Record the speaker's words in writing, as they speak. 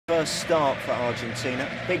first start for Argentina.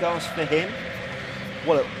 Big ask for him.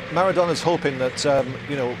 Well, Maradona's hoping that,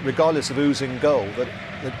 you know, regardless of who's in goal,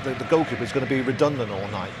 that the goalkeeper is going to be redundant all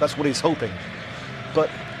night. That's what he's hoping.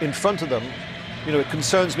 But in front of them, you know, it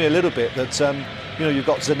concerns me a little bit that, you know, you've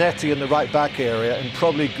got Zanetti in the right-back area and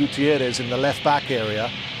probably Gutiérrez in the left-back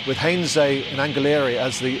area, with Heinze and Angeleri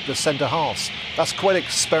as the centre-halves. That's quite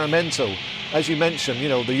experimental. As you mentioned, you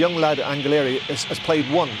know, the young lad Angeleri has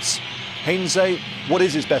played once. Heinze, what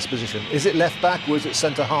is his best position? Is it left-back or is it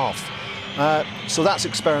centre-half? So that's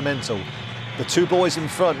experimental. The two boys in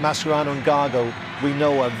front, Mascherano and Gago, we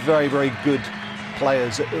know are very, very good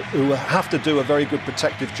players who have to do a very good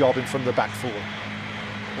protective job in front of the back four.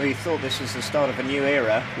 We thought this was the start of a new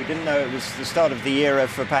era. We didn't know it was the start of the era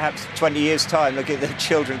for perhaps 20 years' time. Look at the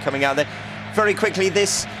children coming out there. Very quickly,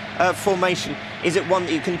 this formation, is it one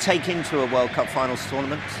that you can take into a World Cup finals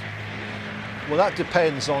tournament? Well, that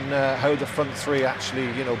depends on how the front three actually,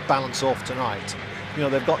 you know, balance off tonight. You know,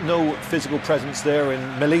 they've got no physical presence there in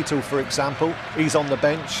Milito, for example. He's on the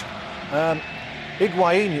bench.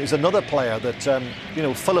 Higuain is another player that, you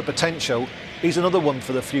know, full of potential. He's another one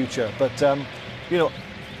for the future. But, you know,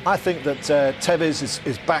 I think that Tevez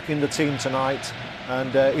is back in the team tonight,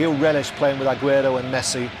 and he'll relish playing with Agüero and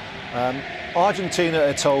Messi. Argentina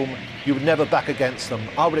at home, you would never back against them.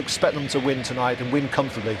 I would expect them to win tonight and win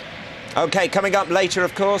comfortably. OK, coming up later,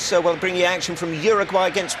 of course, we'll bring you action from Uruguay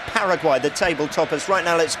against Paraguay, the table toppers. Right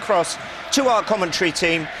now, let's cross to our commentary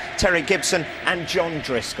team, Terry Gibson and John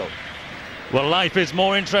Driscoll. Well, life is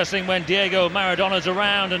more interesting when Diego Maradona's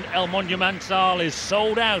around, and El Monumental is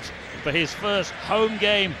sold out for his first home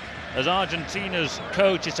game as Argentina's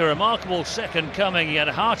coach. It's a remarkable second coming. He had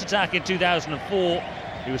a heart attack in 2004.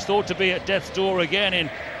 He was thought to be at death's door again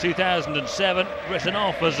in 2007, written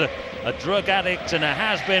off as a drug addict and a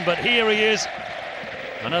has-been, but here he is,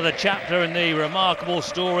 another chapter in the remarkable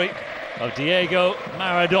story of Diego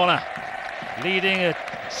Maradona, leading a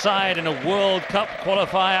side in a World Cup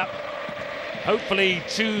qualifier, hopefully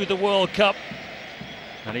to the World Cup,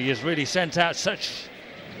 and he has really sent out such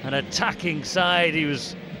an attacking side. He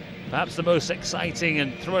was perhaps the most exciting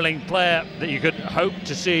and thrilling player that you could hope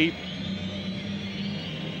to see.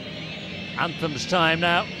 Anthem's time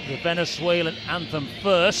now, the Venezuelan anthem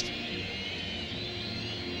first.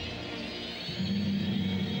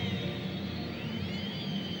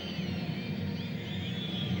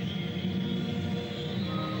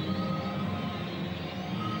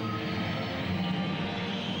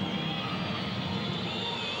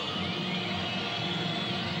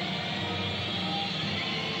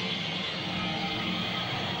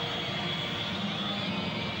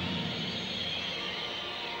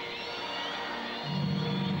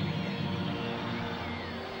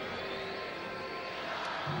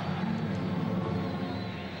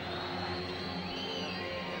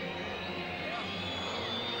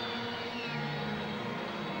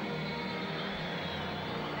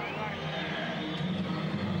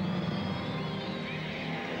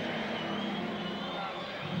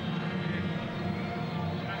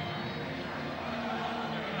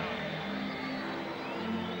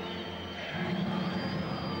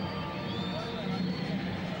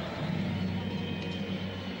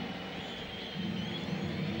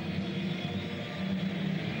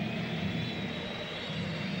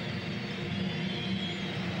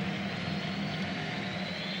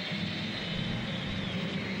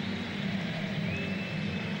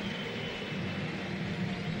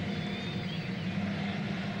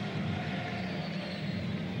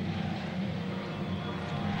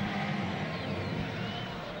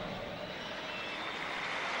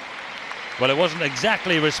 Well, it wasn't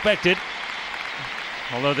exactly respected,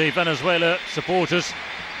 although the Venezuela supporters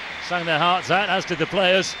sang their hearts out, as did the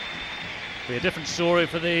players. It'll be a different story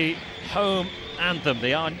for the home anthem,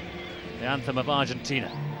 the anthem of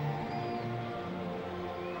Argentina.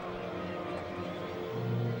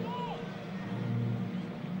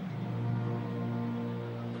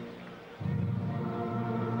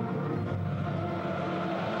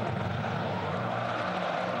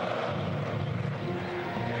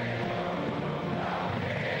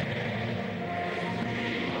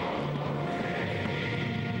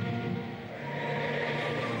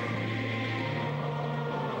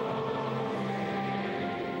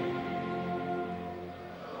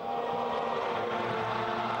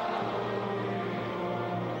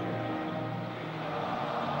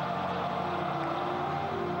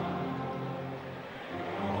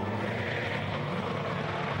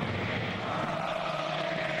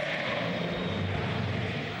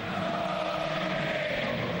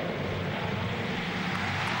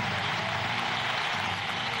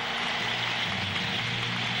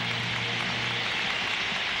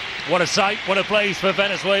 What a sight, what a place for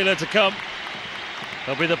Venezuela to come.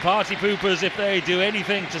 They'll be the party poopers if they do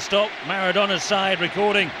anything to stop Maradona's side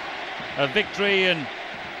recording a victory and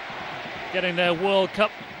getting their World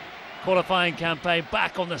Cup qualifying campaign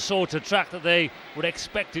back on the sort of track that they would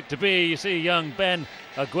expect it to be. You see young Ben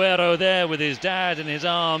Agüero there with his dad in his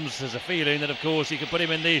arms. There's a feeling that, of course, you could put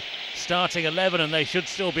him in the starting 11 and they should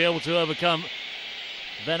still be able to overcome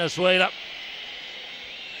Venezuela.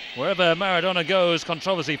 Wherever Maradona goes,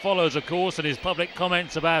 controversy follows, of course, and his public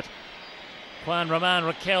comments about Juan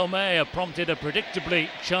Román Riquelme have prompted a predictably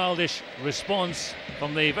childish response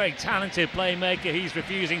from the very talented playmaker. He's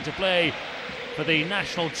refusing to play for the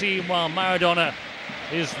national team while Maradona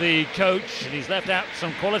is the coach, and he's left out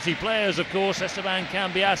some quality players, of course. Esteban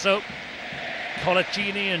Cambiaso,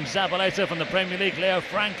 Colaccini and Zabaleta from the Premier League, Leo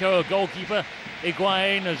Franco, a goalkeeper,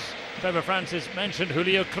 Higuain, as Trevor Francis mentioned,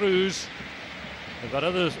 Julio Cruz. They've got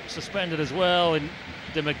others suspended as well in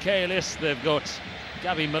De Michaelis. They've got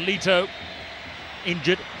Gabi Milito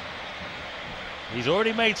injured. He's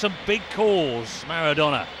already made some big calls,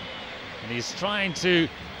 Maradona, and he's trying to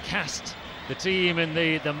cast the team in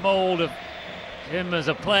the mould of him as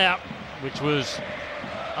a player, which was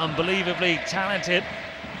unbelievably talented,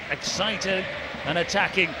 excited and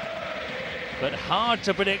attacking, but hard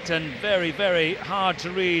to predict and very, very hard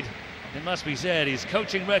to read, it must be said. His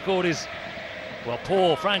coaching record is, well,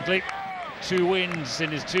 poor, frankly. 2 wins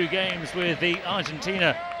in his 2 games with the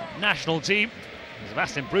Argentina national team. There's a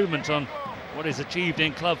vast improvement on what is achieved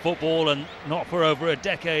in club football, and not for over a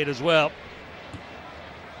decade as well.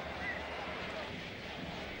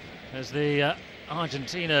 As the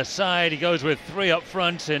Argentina side, he goes with 3 up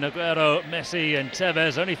front in Agüero, Messi and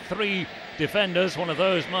Tevez. Only 3 defenders. One of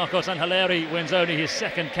those, Marcos Angeleri, wins only his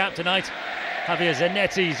 2nd cap tonight. Javier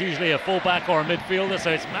Zanetti is usually a fullback or a midfielder,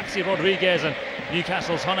 so it's Maxi Rodriguez and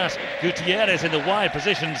Newcastle's Jonás Gutiérrez in the wide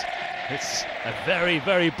positions. It's a very,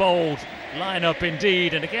 very bold lineup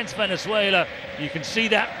indeed, and against Venezuela you can see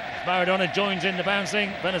that. Maradona joins in the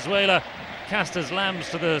bouncing. Venezuela cast as lambs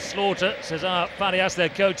to the slaughter. Cesar Farias, their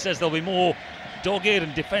coach, says they'll be more dogged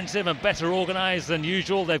and defensive and better organised than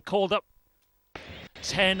usual. They've called up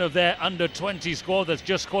 10 of their under-20 squad that's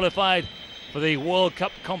just qualified for the World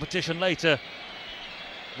Cup competition later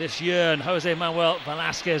this year, and Jose Manuel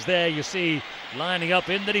Velasquez there you see lining up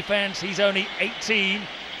in the defence. He's only 18.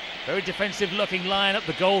 Very defensive looking lineup.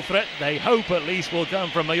 The goal threat, they hope at least, will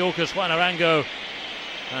come from Mallorca's Juan Arango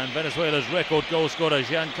and Venezuela's record goal scorer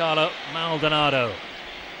Giancarlo Maldonado.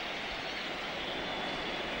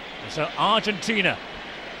 And so Argentina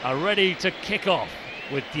are ready to kick off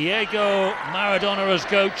with Diego Maradona as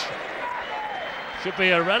coach. Should be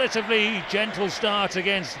a relatively gentle start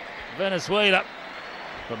against Venezuela,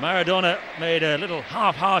 but Maradona made a little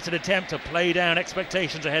half-hearted attempt to play down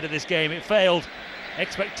expectations ahead of this game. It failed.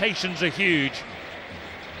 Expectations are huge.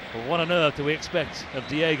 But what on earth do we expect of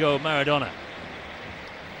Diego Maradona?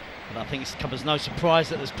 And I think it's come as no surprise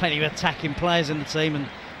that there's plenty of attacking players in the team, and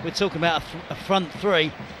we're talking about a front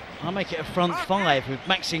 3. I'll make it a front 5 with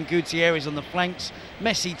Maxi and Gutiérrez on the flanks,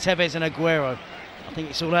 Messi, Tevez and Agüero. I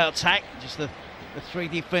think it's all out attack, just the 3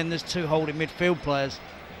 defenders, 2 holding midfield players.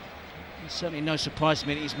 It's certainly no surprise to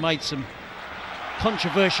me that he's made some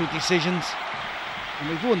controversial decisions, and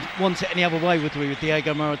we wouldn't want it any other way, would we, with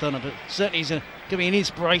Diego Maradona? But certainly he's going to be an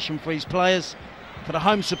inspiration for his players, for the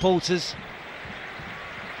home supporters.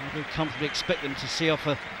 I do comfortably expect them to see off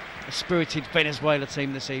a spirited Venezuela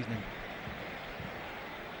team this evening.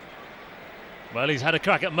 Well, he's had a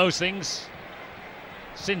crack at most things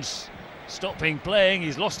since stopping playing.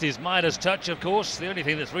 He's lost his Midas touch, of course. The only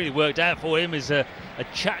thing that's really worked out for him is a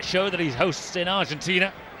chat show that he hosts in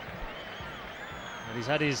Argentina. And he's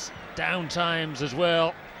had his down times as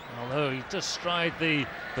well, although he does stride the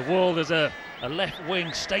world as a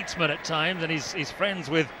left-wing statesman at times, and he's friends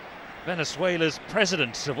with Venezuela's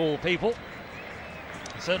president, of all people.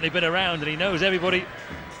 He's certainly been around and he knows everybody.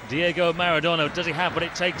 Diego Maradona, does he have what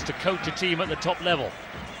it takes to coach a team at the top level?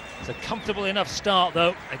 It's a comfortable enough start,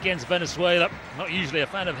 though, against Venezuela. Not usually a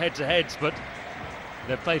fan of head-to-heads, but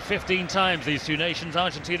they've played 15 times, these 2 nations.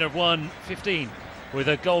 Argentina have won 15 with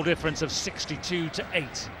a goal difference of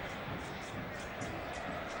 62-8.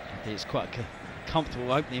 It's quite a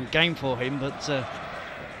comfortable opening game for him, but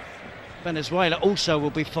Venezuela also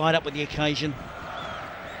will be fired up with the occasion.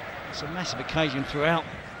 It's a massive occasion throughout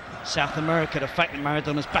South America, the fact that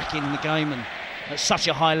Maradona's back in the game and at such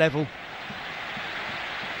a high level.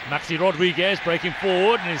 Maxi Rodriguez breaking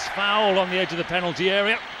forward and is foul on the edge of the penalty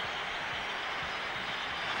area.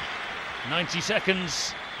 90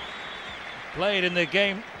 seconds played in the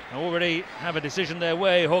game. Already have a decision their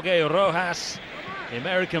way. Jorge Rojas the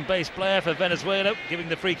American-based player for Venezuela, giving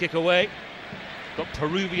the free kick away. Got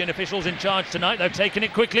Peruvian officials in charge tonight. They've taken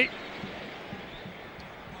it quickly.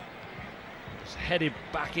 It's headed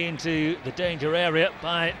back into the danger area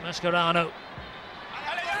by Mascherano.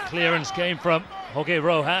 Clearance came from Jorge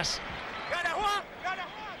Rojas.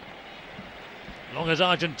 As long as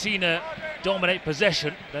Argentina dominate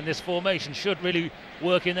possession, then this formation should really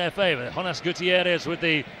work in their favour. Jonás Gutiérrez with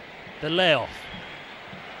the layoff.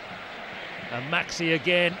 And Maxi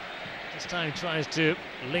again, this time tries to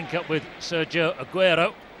link up with Sergio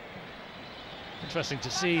Agüero. Interesting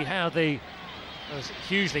to see how those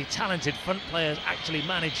hugely talented front players actually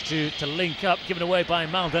managed to link up, given away by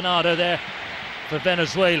Maldonado there for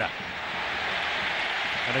Venezuela.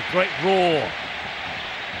 And a great roar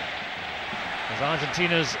as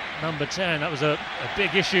Argentina's number 10. That was a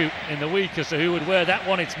big issue in the week as to who would wear that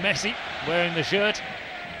one. It's Messi wearing the shirt.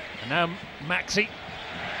 And now Maxi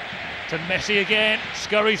to Messi again.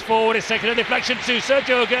 Scurries forward. It's taken a deflection to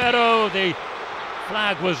Sergio Agüero. The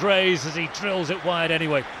flag was raised as he drills it wide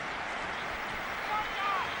anyway.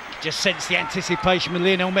 Just sense the anticipation when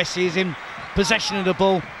Lionel Messi is in possession of the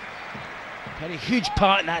ball. Had a huge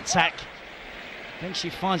part in that attack.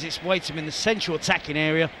 Eventually finds its way to him in the central attacking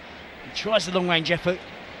area. He tries the long-range effort,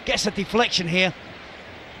 gets a deflection here.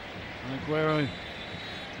 And Agüero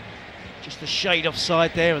just a shade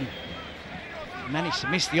offside there and managed to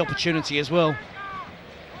miss the opportunity as well.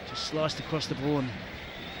 Just sliced across the ball and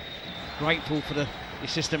grateful for the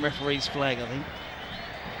assistant referee's flag, I think.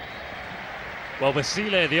 Well,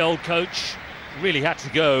 Basile, the old coach, really had to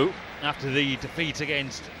go after the defeat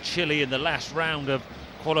against Chile in the last round of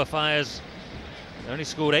qualifiers. They only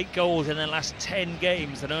scored 8 goals in their last 10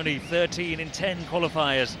 games and only 13 in 10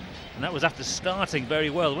 qualifiers. And that was after starting very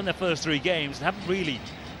well. They won their first 3 games. They haven't really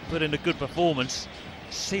put in a good performance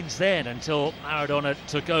since then until Maradona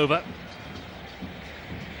took over.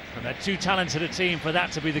 And they're too talented a team for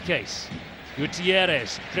that to be the case.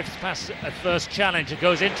 Gutiérrez drifts past a first challenge. It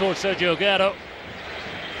goes in towards Sergio Agüero.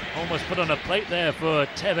 Almost put on a plate there for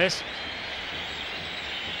Tevez.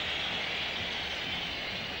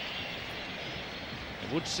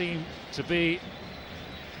 It would seem to be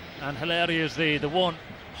Angeleri is the one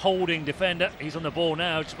holding defender. He's on the ball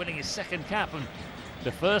now, just winning his 2nd cap, and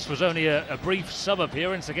the first was only a brief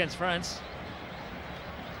sub-appearance against France.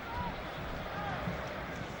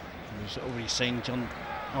 We've already seen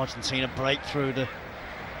Argentina break through the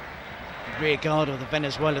rear guard of the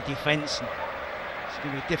Venezuela defence. It's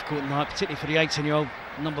going to be a difficult night, particularly for the 18-year-old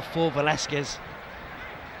number 4 Velasquez.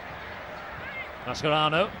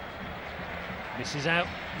 Mascherano misses out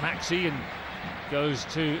Maxi and goes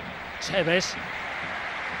to Tevez.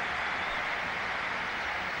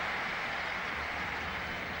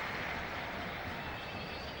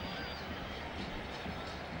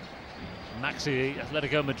 Maxi, the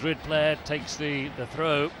Atletico Madrid player, takes the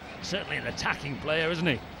throw. Certainly an attacking player, isn't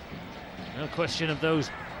he? No question of those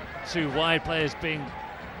 2 wide players being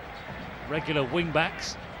regular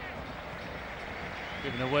wing-backs.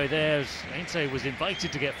 Given away there as Heinze was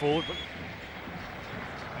invited to get forward, but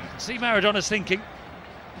you can see Maradona's thinking.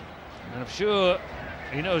 And I'm sure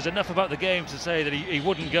he knows enough about the game to say that he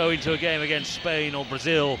wouldn't go into a game against Spain or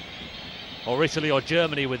Brazil or Italy or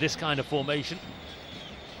Germany with this kind of formation.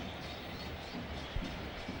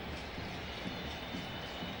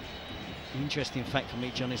 Interesting fact for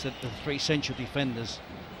me, John, is that the 3 central defenders,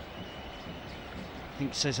 I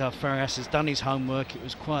think Cesar Farias has done his homework. It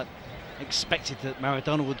was quite expected that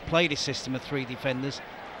Maradona would play this system of 3 defenders.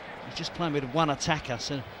 He's just playing with 1 attacker,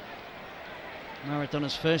 so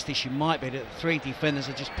Maradona's first issue might be that 3 defenders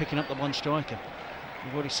are just picking up the 1 striker.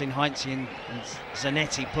 We've already seen Heinze and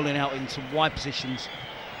Zanetti pulling out into wide positions,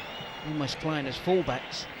 almost playing as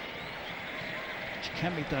fullbacks, which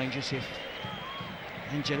can be dangerous if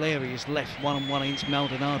Angeleri is left one-on-one against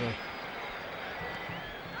Maldonado.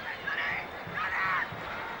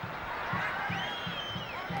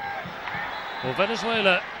 Well,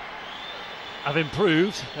 Venezuela have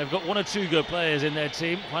improved. They've got 1 or 2 good players in their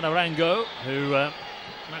team. Juan Arango, who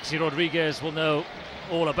Maxi Rodriguez will know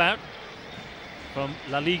all about from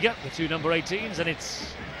La Liga, the 2 number 18s, and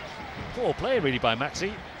it's poor play really by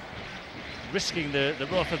Maxi, risking the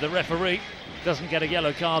wrath of the referee. Doesn't get a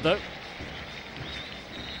yellow card though.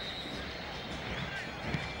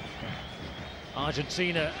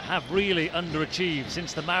 Argentina have really underachieved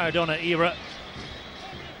since the Maradona era,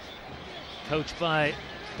 coached by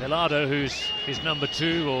Bilardo, who's his number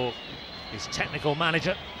 2 or his technical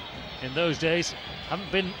manager in those days.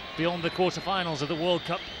 Haven't been beyond the quarterfinals of the World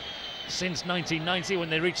Cup since 1990 when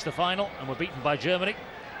they reached the final and were beaten by Germany.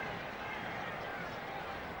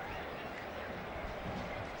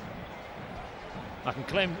 I can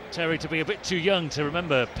claim, Terry, to be a bit too young to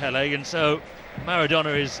remember Pelé, and so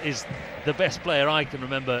Maradona is the best player I can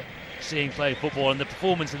remember seeing play football, and the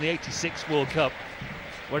performance in the '86 World Cup,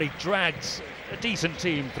 where he dragged a decent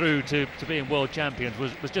team through to being world champions,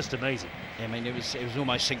 was just amazing. Yeah, I mean, it was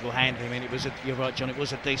almost single-handed. I mean, you're right, John, it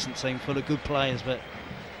was a decent team full of good players, but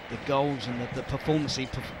the goals and the performance he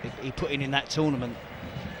put in that tournament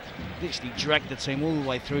literally dragged the team all the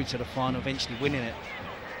way through to the final, eventually winning it.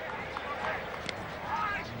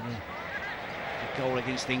 The goal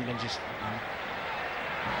against England just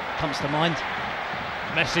comes to mind.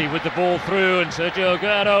 Messi with the ball through, and Sergio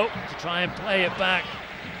Agüero to try and play it back.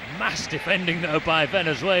 Mass defending though by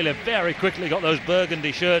Venezuela. Very quickly got those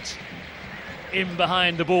burgundy shirts in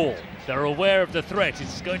behind the ball. They're aware of the threat.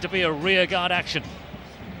 It's going to be a rearguard action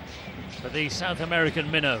for the South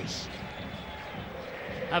American minnows.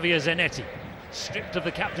 Javier Zanetti, stripped of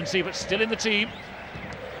the captaincy but still in the team.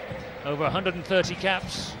 Over 130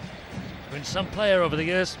 caps. Been some player over the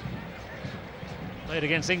years. Played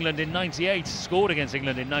against England in '98, scored against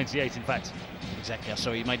England in '98 in fact. Exactly, I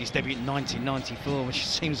saw he made his debut in 1994, which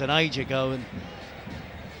seems an age ago, and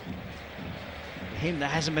for him there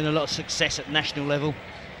hasn't been a lot of success at national level.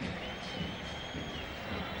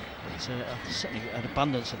 It's certainly an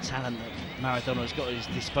abundance of talent that Maradona has got at his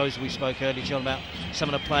disposal. We spoke earlier, John, about some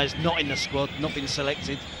of the players not in the squad, not been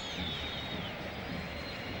selected.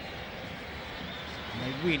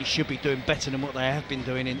 They really should be doing better than what they have been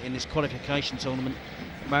doing in this qualification tournament.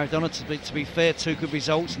 Maradona, to be fair, 2 good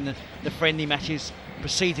results in the friendly matches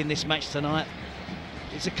preceding this match tonight.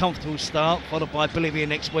 It's a comfortable start, followed by Bolivia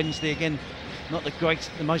next Wednesday. Again, not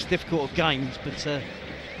the most difficult of games, but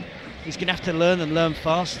he's going to have to learn and learn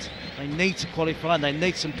fast. They need to qualify, and they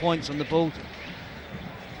need some points on the board.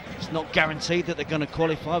 It's not guaranteed that they're going to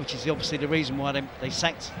qualify, which is obviously the reason why they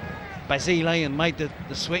sacked Basile and made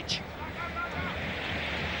the switch.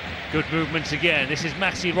 Good movements again. This is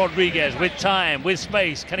Maxi Rodriguez with time, with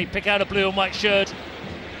space. Can he pick out a blue and white shirt?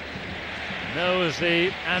 No is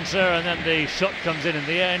the answer, and then the shot comes in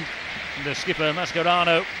the end. And the skipper,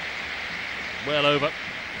 Mascherano, well over.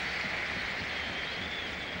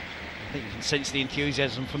 I think you can sense the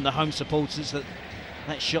enthusiasm from the home supporters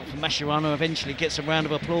that shot from Mascherano eventually gets a round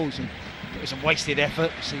of applause, and it was a wasted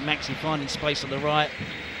effort. See Maxi finding space on the right.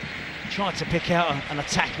 Tried to pick out an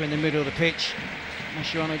attacker in the middle of the pitch.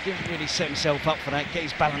 Mascherano didn't really set himself up for that, get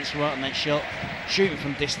his balance right on that shot, shooting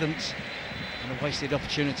from distance, and a wasted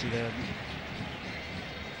opportunity there.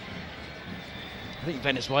 I think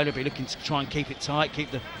Venezuela will be looking to try and keep it tight, keep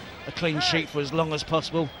a clean sheet for as long as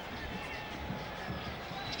possible.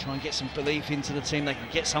 Just try and get some belief into the team, they can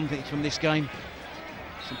get something from this game.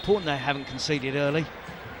 It's important they haven't conceded early.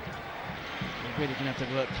 They're really going to have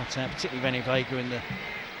to work cut out, particularly Rene Vega in the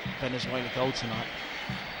Venezuela goal tonight.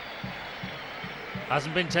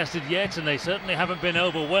 Hasn't been tested yet, and they certainly haven't been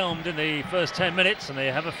overwhelmed in the first 10 minutes, and they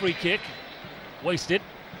have a free kick. Wasted.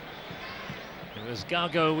 It was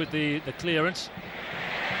Gago with the clearance.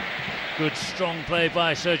 Good strong play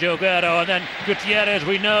by Sergio Agüero, and then Gutiérrez,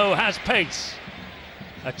 we know, has pace.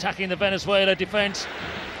 Attacking the Venezuela defence.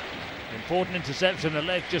 Important interception, the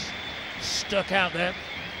leg just stuck out there.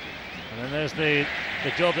 And then there's the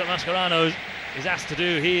job that Mascherano is asked to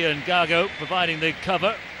do, he and Gago providing the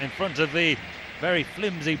cover in front of the very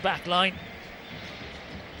flimsy back line.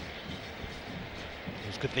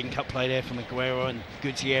 There's good link-up play there from Agüero and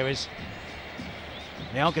Gutiérrez.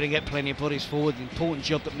 They are going to get plenty of bodies forward. The important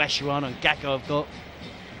job that Mascherano and Gago have got,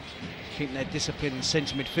 keeping their discipline in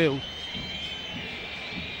centre midfield.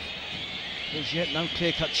 There's yet no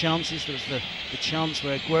clear-cut chances. There was the chance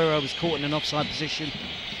where Agüero was caught in an offside position.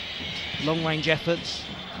 Long-range efforts,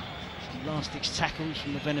 some last-ditch tackles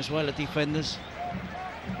from the Venezuela defenders.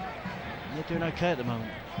 They're doing okay at the moment.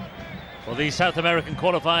 Well, these South American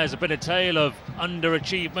qualifiers have been a tale of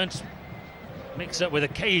underachievement, mixed up with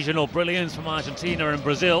occasional brilliance from Argentina and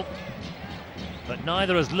Brazil, but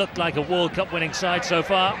neither has looked like a World Cup winning side so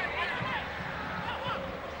far.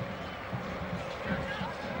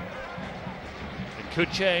 It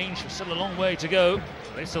could change, there's still a long way to go.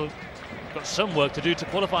 They've still got some work to do to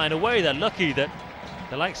qualify. In a way, they're lucky that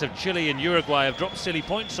the likes of Chile and Uruguay have dropped silly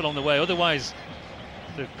points along the way, otherwise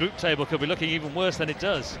the group table could be looking even worse than it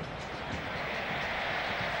does.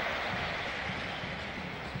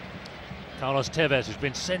 Carlos Tevez, who's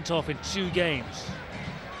been sent off in 2 games.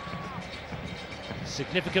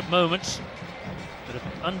 Significant moments that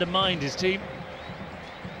have undermined his team.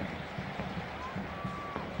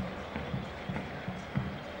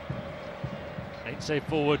 Heinze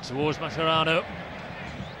forward towards Mascherano.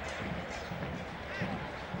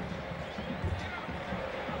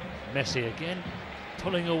 Messi again,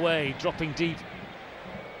 pulling away, dropping deep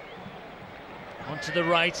went to the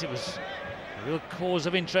right. It was a real cause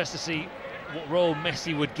of interest to see what role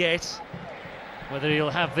Messi would get, whether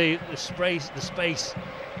he'll have the space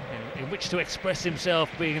in which to express himself,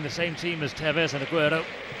 being in the same team as Tevez and Agüero.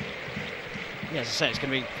 Yeah, as I say, it's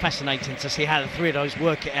going to be fascinating to see how the three of those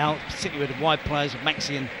work it out, particularly with the wide players of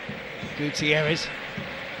Maxi and Gutiérrez.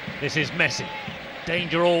 This is Messi.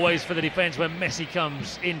 Danger always for the defence when Messi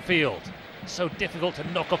comes infield. So difficult to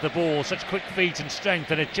knock off the ball, such quick feet and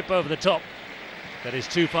strength, and a chip over the top that is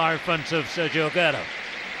too far in front of Sergio Agüero.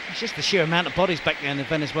 It's just the sheer amount of bodies back there in the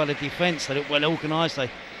Venezuela defence. They look well organised,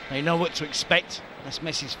 they know what to expect. That's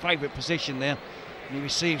Messi's favourite position there. And he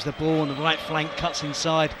receives the ball on the right flank, cuts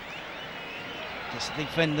inside. Gets the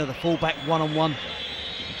defender, the fullback, one-on-one.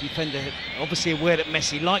 Defender obviously aware that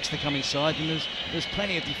Messi likes to come inside, and there's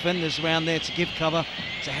plenty of defenders around there to give cover,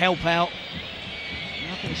 to help out.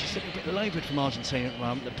 And I think it's just a little bit laboured from Argentina at the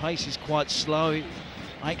moment. The pace is quite slow.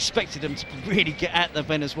 I expected them to really get at the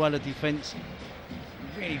Venezuela defence.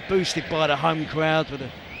 Really boosted by the home crowd with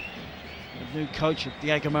a new coach of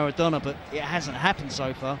Diego Maradona, but it hasn't happened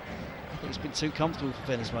so far. I think it's been too comfortable for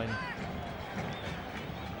Venezuela.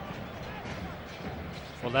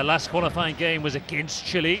 Well, their last qualifying game was against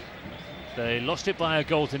Chile. They lost it by a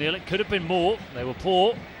goal to nil. It could have been more. They were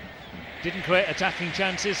poor. Didn't create attacking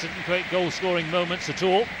chances, didn't create goal-scoring moments at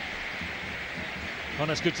all.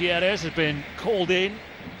 Jonás Gutiérrez has been called in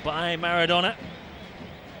by Maradona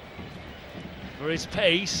for his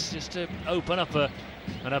pace, just to open up an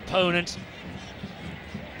opponent.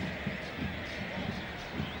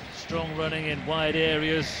 Strong running in wide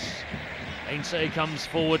areas. Heinze comes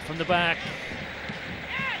forward from the back.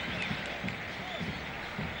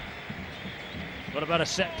 What about a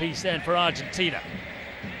set piece then for Argentina?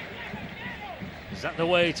 Is that the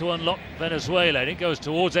way to unlock Venezuela? And it goes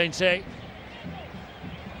towards Heinze.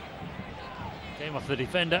 Came off the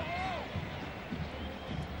defender.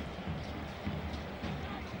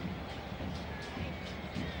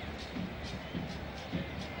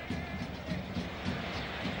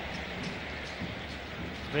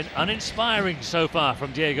 It's been uninspiring so far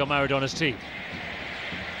from Diego Maradona's team.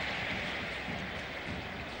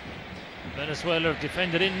 Venezuela have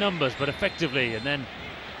defended in numbers, but effectively, and then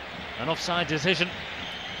an offside decision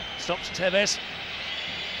stops Tevez.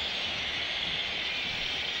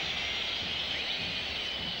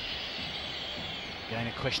 Again,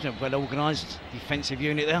 a question of well-organised defensive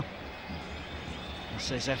unit there.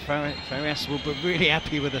 Says Farias will be really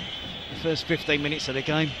happy with the first 15 minutes of the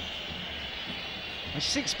game. I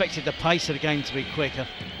just expected the pace of the game to be quicker,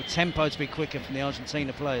 the tempo to be quicker from the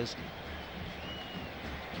Argentina players.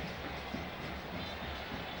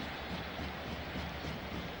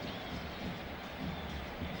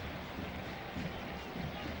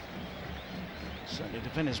 Certainly the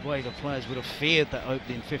Venezuela players would have feared that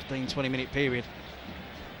opening 15-20 minute period.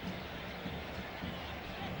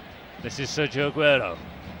 This is Sergio Agüero.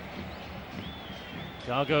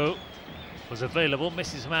 Gago was available,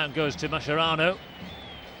 misses him out and goes to Mascherano.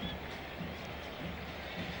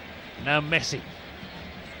 Now Messi.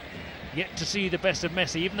 Yet to see the best of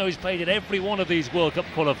Messi, even though he's played in every one of these World Cup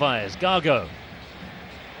qualifiers. Gago.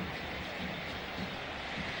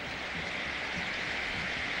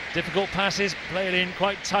 Difficult passes, played in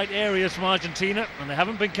quite tight areas from Argentina, and they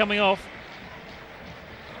haven't been coming off.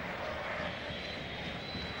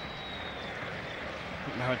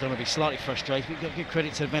 Maradona will be slightly frustrated. We've got to give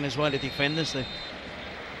credit to the Venezuela defenders. They've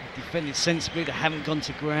defended sensibly, they haven't gone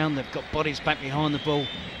to ground, they've got bodies back behind the ball.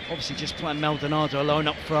 Obviously just playing Maldonado alone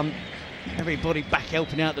up front. Everybody back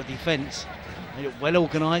helping out the defence. They look well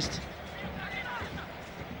organised.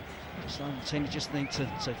 Argentina just need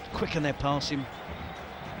to quicken their passing,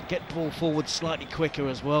 get the ball forward slightly quicker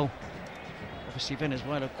as well. Obviously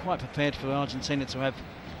Venezuela quite prepared for Argentina to have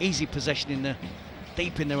easy possession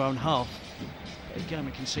deep in their own half. But again,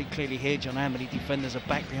 we can see clearly here, John, how many defenders are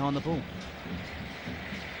back behind the ball.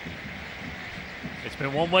 It's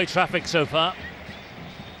been one-way traffic so far.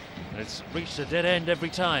 It's reached a dead end every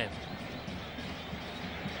time.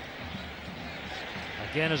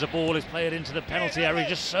 Again, as a ball is played into the penalty area,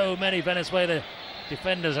 just so many Venezuela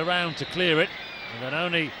defenders around to clear it. And then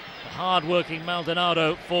only the hard-working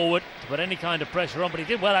Maldonado forward to put any kind of pressure on. But he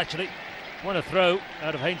did well, actually. Won a throw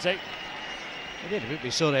out of Heinze. He did. We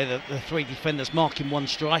saw there the three defenders marking one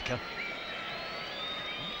striker.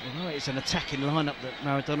 You know, it's an attacking lineup that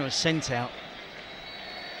Maradona has sent out.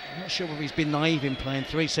 I'm not sure whether he's been naive in playing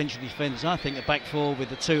three central defenders. I think the back four with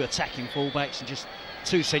the two attacking fullbacks and just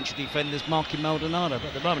two central defenders marking Maldonado. But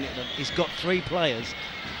at the moment, he's got three players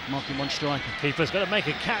marking one striker. Keeper's got to make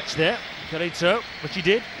a catch there, Carrizo, which he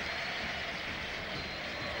did.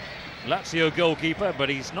 Lazio goalkeeper, but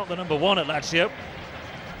he's not the number one at Lazio.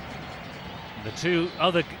 The two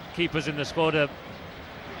other keepers in the squad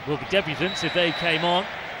will be debutants if they came on.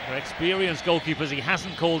 They're experienced goalkeepers he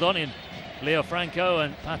hasn't called on in Leo Franco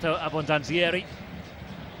and Pato Abondanzieri.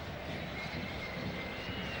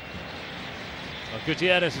 Well,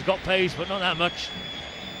 Gutierrez has got pace, but not that much.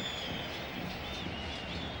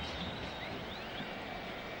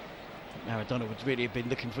 Maradona would really have been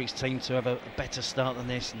looking for his team to have a better start than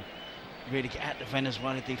this and really get at the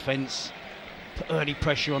Venezuela defence, put early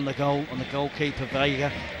pressure on the goalkeeper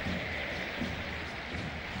Vega.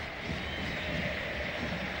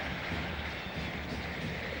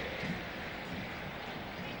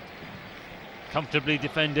 Comfortably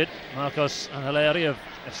defended, Marcos Angeleri of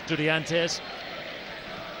Estudiantes.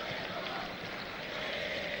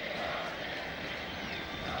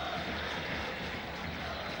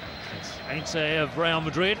 It's Heinze of Real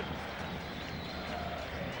Madrid.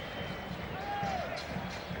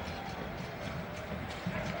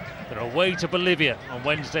 They're away to Bolivia on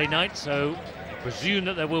Wednesday night, so I presume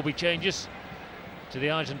that there will be changes to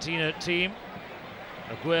the Argentina team.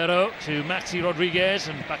 Agüero to Maxi Rodriguez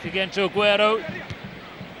and back again to Agüero.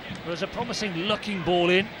 There's a promising looking ball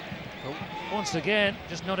in, but once again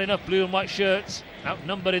just not enough blue and white shirts,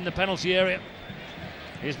 outnumbered in the penalty area.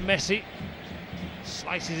 Here's Messi,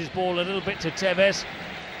 slices his ball a little bit to Tevez.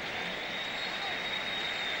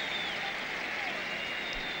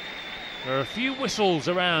 There are a few whistles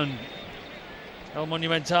around El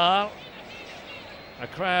Monumental. A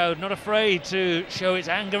crowd not afraid to show its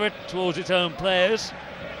anger towards its own players.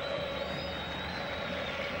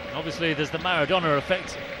 Obviously there's the Maradona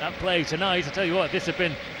effect at play tonight. I tell you what, this had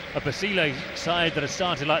been a Basile side that had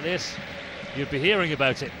started like this, you'd be hearing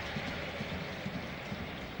about it.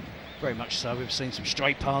 Very much so. We've seen some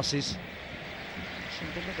straight passes.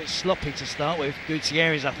 Been a little bit sloppy to start with.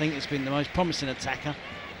 Gutierrez, I think, has been the most promising attacker.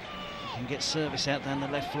 He can get service out down the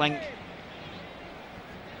left flank.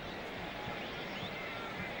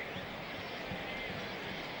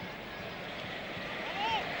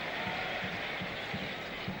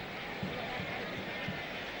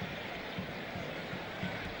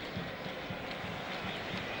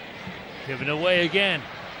 Given away again.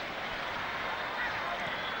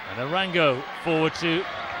 And Arango forward to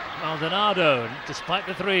Maldonado, and despite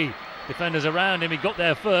the three defenders around him, he got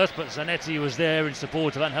there first, but Zanetti was there in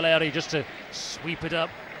support of Angeleri just to sweep it up.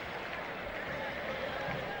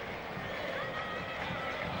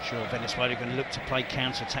 I'm sure Venezuela are going to look to play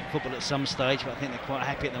counter-attack football at some stage, but I think they're quite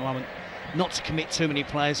happy at the moment not to commit too many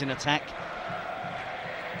players in attack.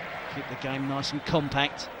 Keep the game nice and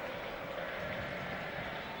compact.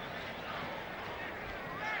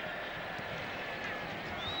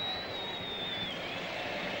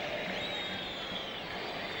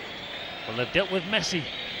 Well, they've dealt with Messi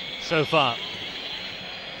so far.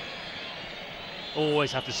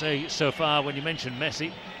 Always have to say so far when you mention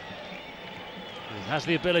Messi. He has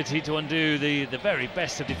the ability to undo the very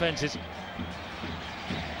best of defences.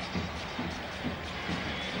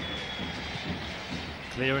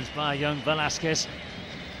 Clearance by young Velasquez.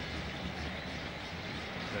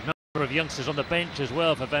 There are a number of youngsters on the bench as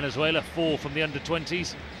well for Venezuela, 4 from the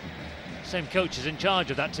under-20s. Same coach is in charge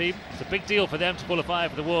of that team. It's a big deal for them to qualify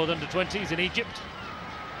for the World Under-20s in Egypt.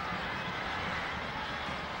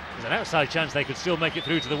 There's an outside chance they could still make it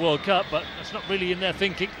through to the World Cup, but that's not really in their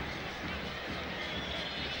thinking.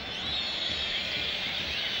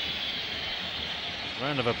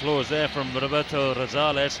 Round of applause there from Roberto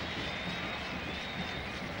Rosales.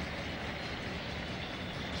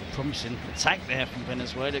 It's a promising attack there from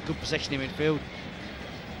Venezuela. Good possession in midfield.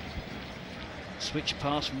 Switch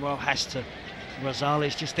pass from Rojas to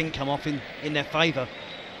Rosales just didn't come off in their favour,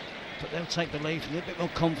 but they'll take the lead, a little bit more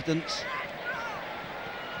confidence.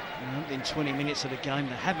 In 20 minutes of the game,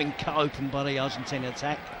 they have been cut open by the Argentina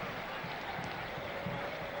attack.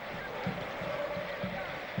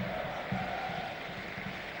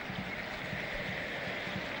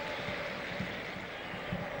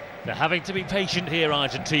 They're having to be patient here,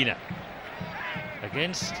 Argentina,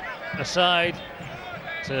 against a side,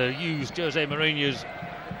 to use Jose Mourinho's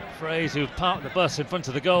phrase, who've parked the bus in front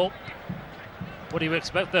of the goal. What do you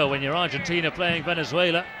expect, though, when you're Argentina playing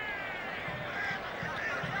Venezuela?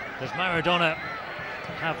 Does Maradona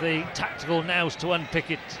have the tactical nous to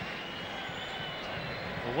unpick it?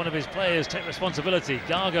 Will one of his players take responsibility?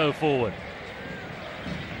 Gago forward.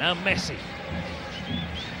 Now Messi.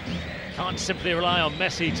 Can't simply rely on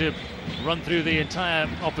Messi to run through the entire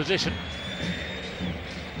opposition.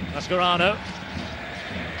 Mascherano.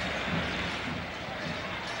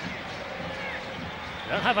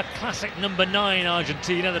 They don't have a classic number 9,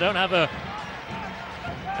 Argentina. They don't have a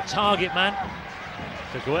target man.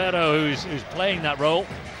 It's Agüero who's playing that role.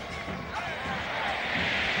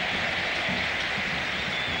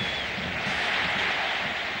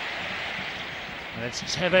 And it's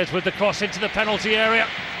Tevez with the cross into the penalty area.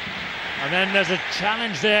 And then there's a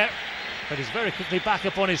challenge there, but he's very quickly back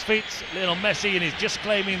up on his feet. Lionel Messi, and he's just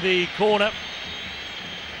claiming the corner.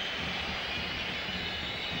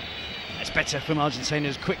 That's better from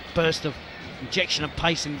Argentina's quick burst of injection of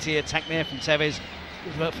pace into the attack there from Tevez.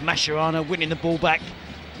 Good work from Mascherano, winning the ball back.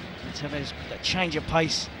 And Tevez, that change of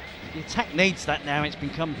pace. The attack needs that now. It's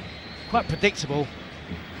become quite predictable.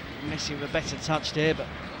 Messi with a better touch there, but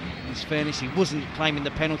in his fairness, he wasn't claiming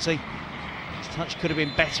the penalty. His touch could have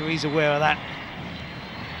been better, he's aware of that.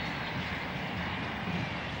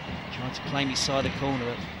 Trying to claim his side of the corner,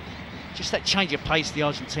 but just that change of pace the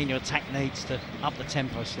Argentina attack needs to up the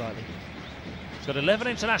tempo slightly. He's got 11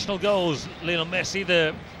 international goals, Lionel Messi,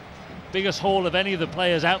 the biggest haul of any of the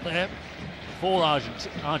players out there for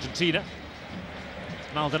Argentina.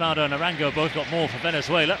 Maldonado and Arango both got more for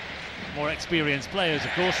Venezuela. More experienced players,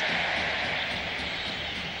 of course.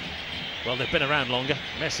 Well, they've been around longer.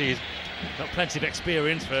 Messi's got plenty of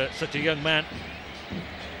experience for such a young man.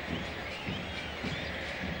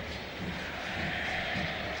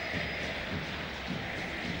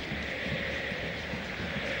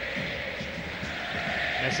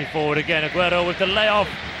 Messi forward again, Agüero with the layoff.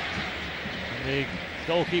 And the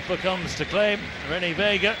goalkeeper comes to claim. René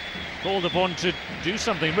Vega called upon to do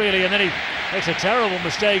something really, and then he makes a terrible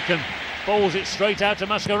mistake and bowls it straight out to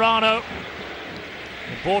Mascherano.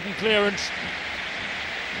 Important clearance.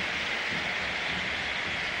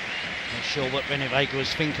 Not sure what René Vega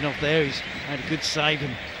was thinking of there. He's had a good save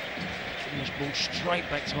and this ball straight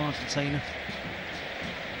back to Argentina.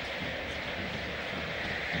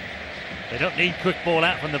 They don't need quick ball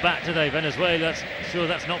out from the back today, Venezuela. Sure,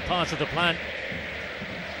 that's not part of the plan.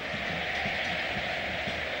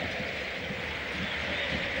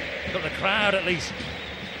 Got the crowd at least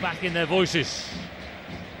back in their voices.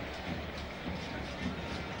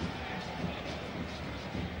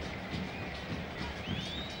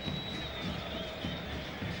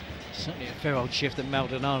 Certainly a fair old shift that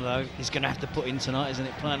Maldonado is going to have to put in tonight, isn't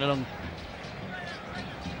it? Playing along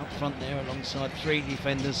up front there alongside three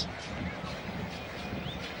defenders.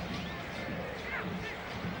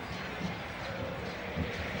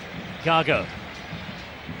 Gago.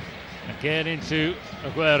 Again into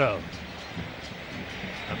Agüero.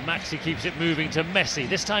 And Maxi keeps it moving to Messi.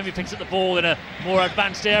 This time he picks up the ball in a more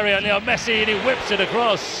advanced area. Leo Messi, and he whips it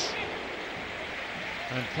across.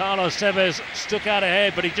 And Carlos Tevez stuck out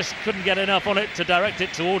ahead, but he just couldn't get enough on it to direct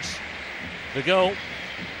it towards the goal.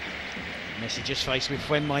 Messi just faced with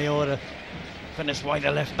Fuenmayor, Venezuela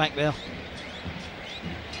left back there.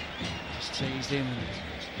 Just teased him.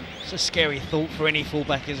 It's a scary thought for any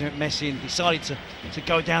fullback, isn't it? Messi, and decided to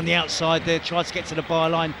go down the outside there, tried to get to the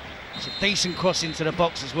byline. It's a decent cross into the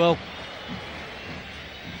box as well.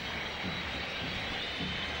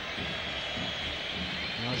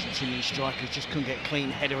 The Argentinian strikers just couldn't get a clean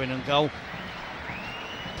header in and goal.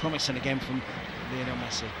 Promising again from Lionel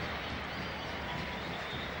Messi.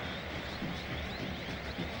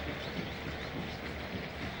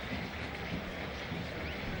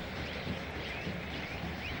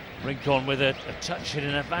 Rincon with a touch in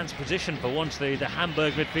an advanced position for once, the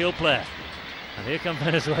Hamburg midfield player. And here come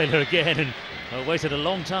Venezuela again, and waited a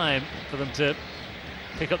long time for them to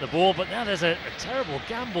pick up the ball, but now there's a terrible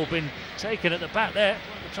gamble been taken at the back there.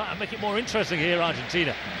 They're trying to make it more interesting here,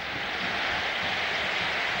 Argentina.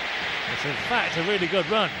 It's in fact a really good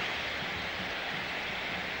run.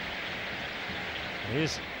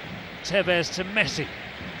 Here's Tevez to Messi.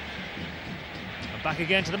 And back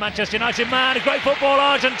again to the Manchester United man. Great football,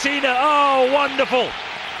 Argentina. Oh, wonderful.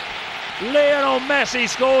 Lionel Messi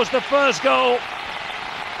scores the first goal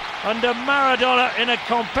under Maradona in a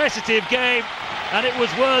competitive game, and it was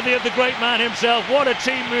worthy of the great man himself. What a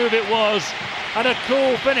team move it was, and a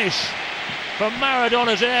cool finish from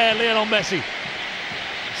Maradona's heir, Lionel Messi.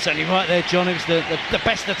 Certainly right there, John. It was the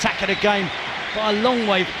best attack of the game by a long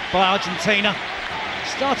way by Argentina.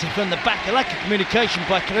 Starting from the back, a lack of communication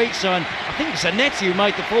by Carrizo, and I think it was Zanetti who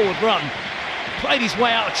made the forward run. Played his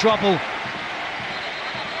way out of trouble.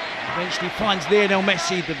 Eventually finds Lionel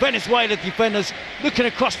Messi. The Venezuela defenders looking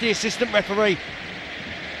across the assistant referee.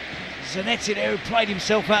 Zanetti there, who played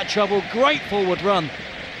himself out of trouble. Great forward run.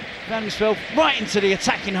 Found himself right into the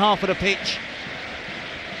attacking half of the pitch.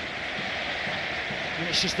 And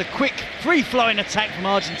it's just a quick, free-flowing attack from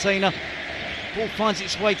Argentina. Ball finds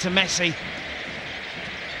its way to Messi.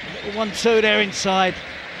 A little 1-2 there inside.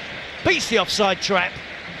 Beats the offside trap.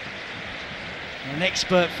 An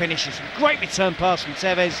expert finishes. Great return pass from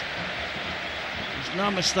Tevez. There's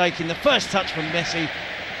no mistake in the first touch from Messi.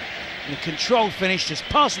 And the controlled finish, just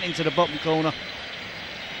passing into the bottom corner.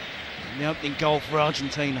 And the opening goal for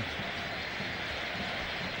Argentina.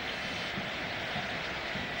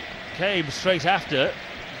 came straight after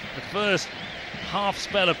the first half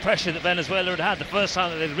spell of pressure that Venezuela had the first time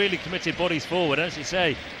that they'd really committed bodies forward. As you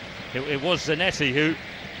say, it was Zanetti who,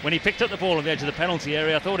 when he picked up the ball on the edge of the penalty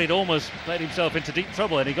area, I thought he'd almost played himself into deep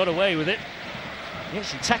trouble, and he got away with it. He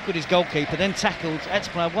actually tackled his goalkeeper, then tackled, had to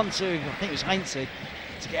play 1-2, I think it was Heinze,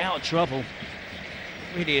 to get out of trouble.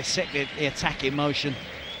 Really set the attack in motion.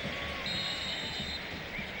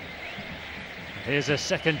 Here's a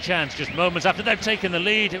second chance, just moments after they've taken the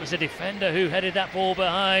lead. It was a defender who headed that ball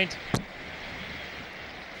behind.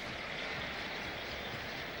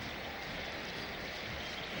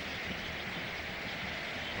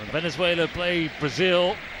 When Venezuela played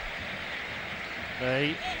Brazil,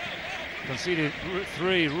 they conceded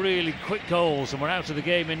 3 really quick goals and were out of the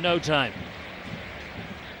game in no time.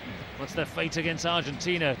 What's their fate against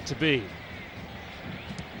Argentina to be?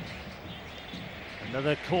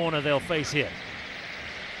 Another corner they'll face here.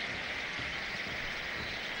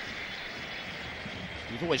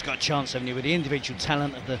 You've always got a chance, haven't you, with the individual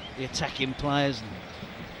talent of the attacking players. And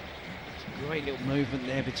it's a great little movement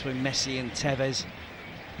there between Messi and Tevez.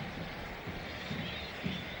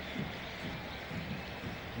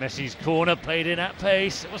 Messi's corner played in at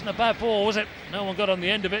pace. It wasn't a bad ball, was it? No one got on the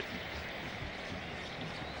end of it.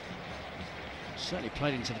 Certainly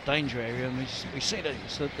played into the danger area, and we see that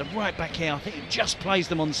the right back here, I think he just plays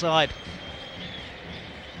them onside.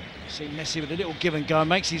 See Messi with a little give and go,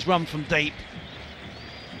 makes his run from deep.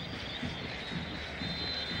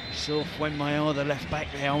 We saw Fuenmayor, the left back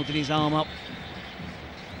there, holding his arm up,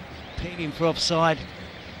 appealing for offside.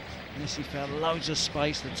 Messi found loads of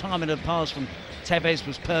space. The timing of the pass from Tevez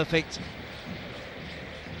was perfect.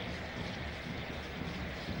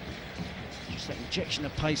 Just that injection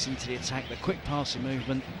of pace into the attack, the quick passing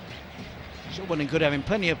movement. It's all well and good having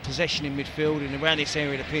plenty of possession in midfield and around this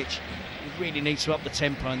area of the pitch. You really need to up the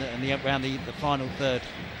tempo and around the final third.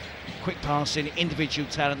 Quick passing, individual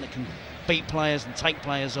talent that can beat players and take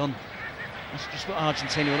players on. That's just what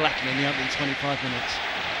Argentina were lacking in the opening 25 minutes.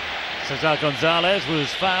 Cesar Gonzalez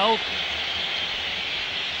was fouled.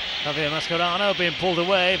 Javier Mascherano being pulled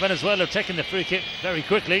away. Venezuela taking the free kick very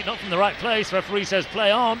quickly, not from the right place. Referee says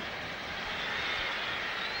play on.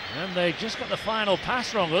 And they just got the final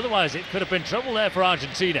pass wrong, otherwise it could have been trouble there for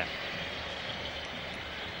Argentina.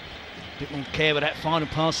 A bit more care with that final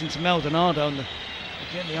pass into Maldonado, and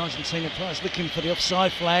again the Argentina players looking for the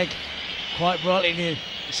offside flag. Quite rightly, the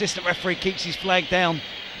assistant referee keeps his flag down.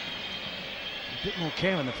 A bit more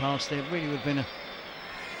care in the pass there really could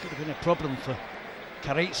have been a problem for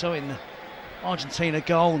Carrizo in the Argentina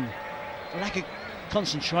goal. And lack of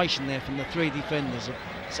concentration there from the 3 defenders of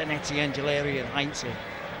Zanetti, Angeleri and Heinze.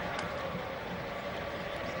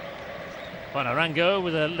 Arango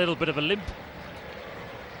with a little bit of a limp.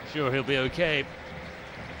 Sure, he'll be okay.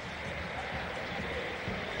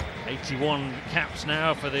 81 caps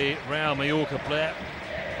now for the Real Mallorca player.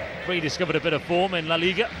 Rediscovered a bit of form in La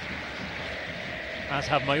Liga, as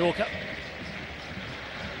have Mallorca.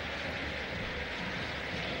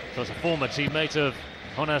 So it's a former teammate of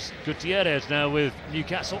Jonás Gutiérrez now with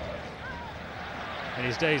Newcastle. In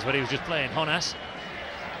his days when he was just playing Jonás.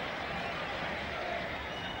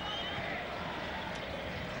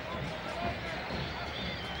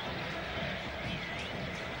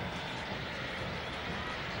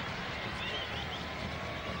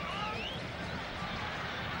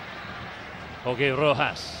 Jorge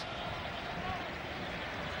Rojas.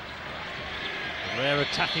 A rare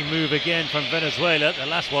attacking move again from Venezuela. The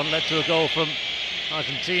last one led to a goal from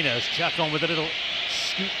Argentina. As Chacon with a little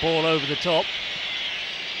scoop ball over the top.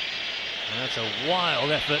 And that's a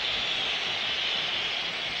wild effort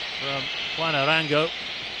from Juan Arango.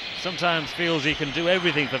 Sometimes feels he can do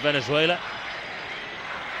everything for Venezuela.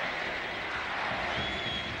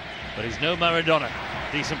 But he's no Maradona,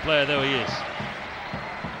 decent player though he is.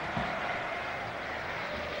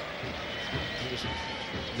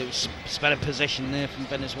 Little spell of possession there from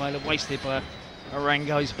Venezuela, wasted by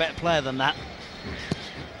Arango. He's a better player than that.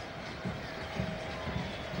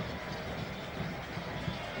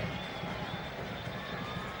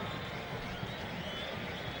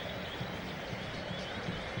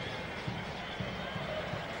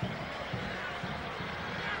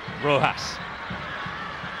 Rojas.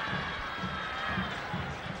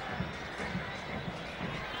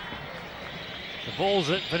 The balls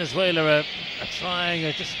that Venezuela are trying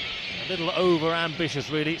are just a little over-ambitious,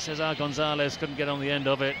 really. Cesar Gonzalez couldn't get on the end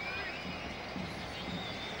of it.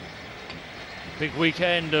 Big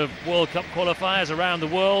weekend of World Cup qualifiers around the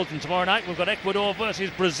world, and tomorrow night we've got Ecuador versus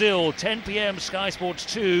Brazil, 10 p.m. Sky Sports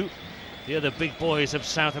 2. The other big boys of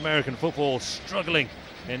South American football struggling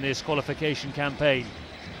in this qualification campaign.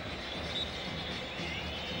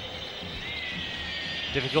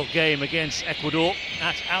 Difficult game against Ecuador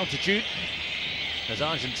at altitude, as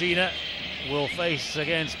Argentina will face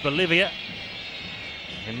against Bolivia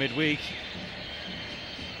in midweek.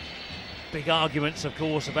 Big arguments, of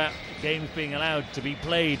course, about games being allowed to be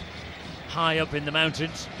played high up in the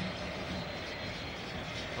mountains.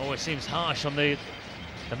 Always seems harsh on the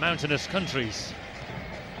mountainous countries.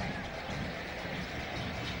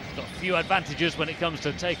 Got a few advantages when it comes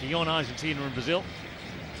to taking on Argentina and Brazil.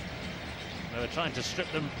 They were trying to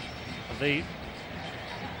strip them of the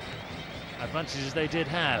advantages they did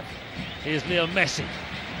have. Here's Leo Messi.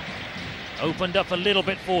 Opened up a little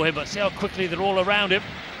bit for him, but see how quickly they're all around him.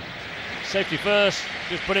 Safety first,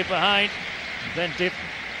 just put it behind, then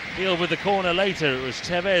deal with the corner later. It was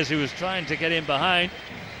Tevez who was trying to get in behind.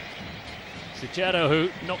 Sergio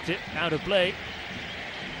who knocked it out of play.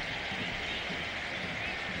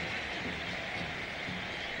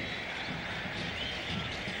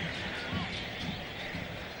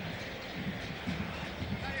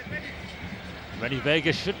 Renny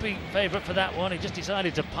Vega should be favourite for that one. He just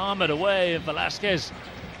decided to palm it away, and Velasquez,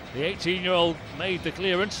 the 18-year-old, made the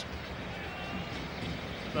clearance.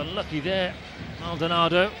 Unlucky there,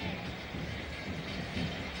 Maldonado.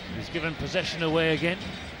 He's given possession away again.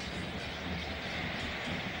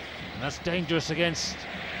 And that's dangerous against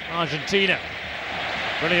Argentina.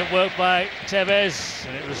 Brilliant work by Tevez,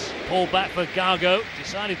 and it was pulled back for Gago.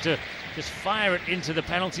 Decided to just fire it into the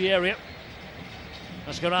penalty area.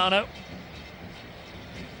 Mascherano.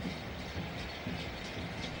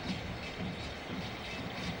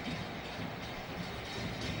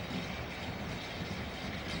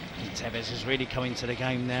 Tevez is really coming to the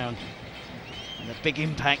game now, and a big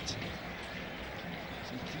impact.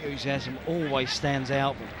 His enthusiasm always stands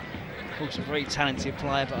out. Of course, a very talented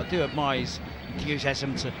player, but I do admire his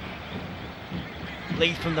enthusiasm to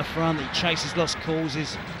lead from the front. He chases lost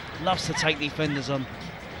causes, loves to take defenders on.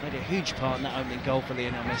 Made a huge part in that opening goal for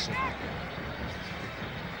Lionel Messi.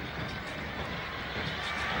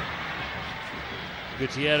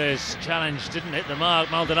 Gutierrez challenge didn't hit the mark.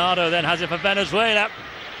 Maldonado then has it for Venezuela.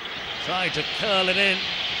 Tried to curl it in.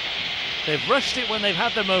 They've rushed it when they've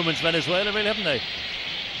had their moments, Venezuela, really, haven't they?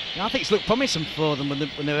 Yeah, I think it's looked promising for them when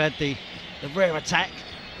they had the rare attack.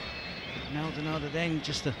 Maldonado then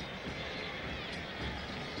just a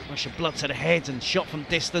rush of blood to the head and shot from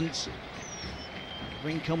distance.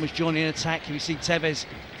 Rincon was joining in attack. Here we see Tevez.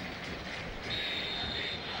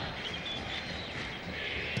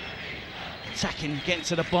 Attacking, getting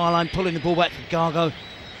to the byline, pulling the ball back for Gago.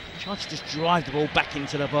 Tried to just drive the ball back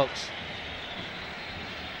into the box.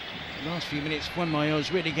 The last few minutes, Juan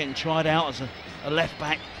is really getting tried out as a left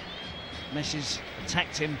back. Messi's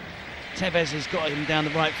attacked him. Tevez has got him down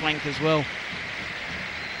the right flank as well.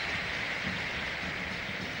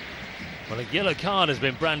 Well, a yellow card has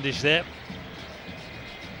been brandished there.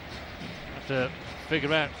 Have to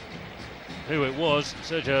figure out who it was.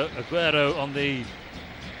 Sergio Agüero on the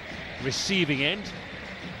receiving end.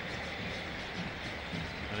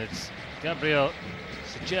 And it's Gabriel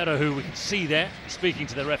Sergio who we can see there speaking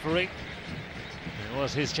to the referee. It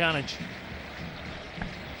was his challenge.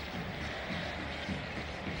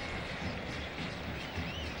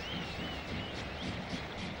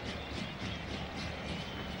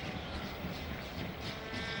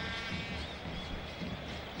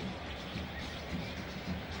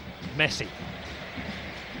 Messi.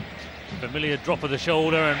 Familiar drop of the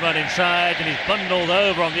shoulder and run inside, and he's bundled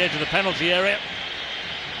over on the edge of the penalty area.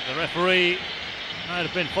 The referee might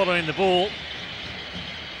have been following the ball.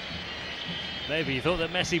 Maybe he thought that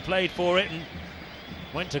Messi played for it and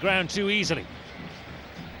went to ground too easily.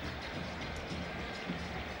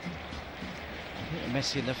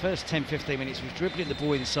 Messi in the first 10-15 minutes was dribbling the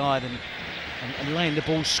ball inside and laying the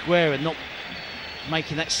ball square and not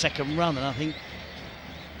making that second run, and I think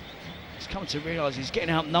he's come to realise he's getting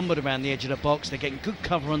outnumbered around the edge of the box. They're getting good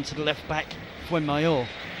cover onto the left back, Fuenmayor.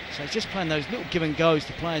 So he's just playing those little give and goes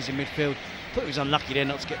to players in midfield. Thought he was unlucky there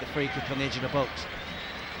not to get the free kick on the edge of the box.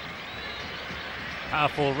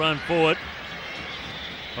 Powerful run forward.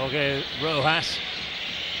 Okay, Rojas.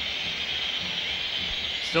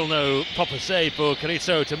 Still no proper save for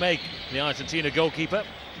Carrizo to make, the Argentina goalkeeper.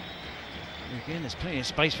 Again, there's plenty of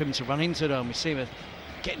space for him to run into though, and we see him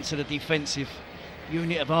getting to the defensive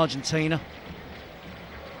unit of Argentina.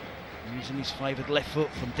 Using his favoured left foot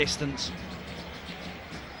from distance.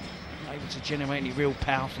 Not able to generate any real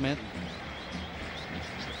power from it.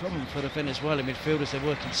 It's the problem for the Venezuelan midfielders. They're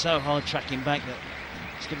working so hard tracking back that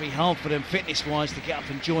it's going to be hard for them fitness-wise to get up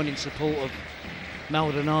and join in support of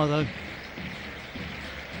Maldonado.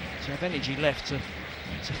 To have energy left to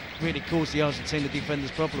really cause the Argentina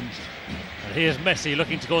defenders problems. And here's Messi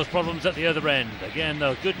looking to cause problems at the other end. Again,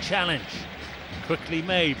 though, good challenge. Quickly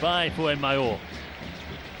made by Fuenmayor.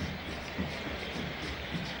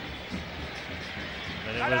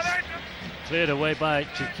 And it was cleared away by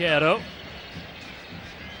Chiquero.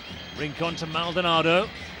 Rincon to Maldonado.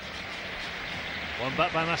 One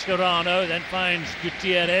back by Mascherano, then finds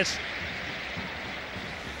Gutierrez.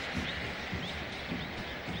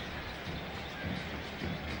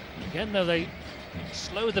 Again, though, they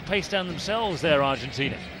slowed the pace down themselves there,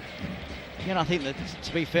 Argentina. Yeah, I think that,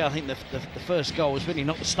 to be fair, I think the first goal was really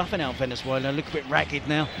knocked the stuffing out of Venezuela. They look a bit ragged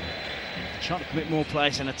now. Trying to commit more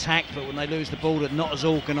players in attack, but when they lose the ball, they're not as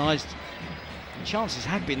organised. Chances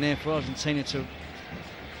have been there for Argentina to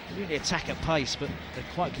really attack at pace, but they're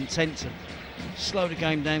quite content to slow the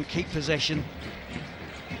game down, keep possession.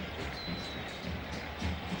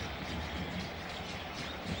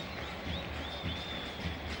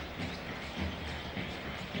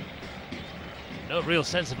 No real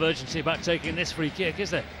sense of urgency about taking this free kick, is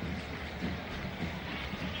there?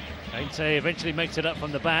 Heinze eventually makes it up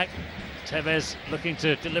from the back. Tevez looking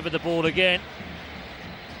to deliver the ball again.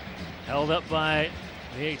 Held up by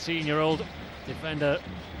the 18-year-old defender,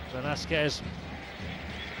 Velasquez.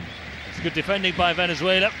 It's good defending by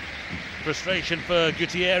Venezuela. Frustration for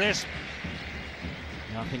Gutierrez.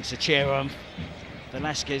 I think Sergio and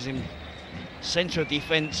Velasquez in centre of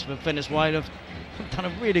defence for Venezuela have done a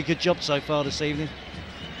really good job so far this evening.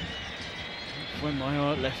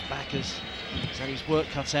 Fuenmayor left back has had his work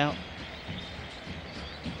cut out.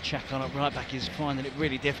 Chacon at right back is finding it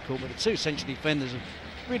really difficult, but the two central defenders have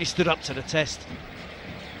really stood up to the test.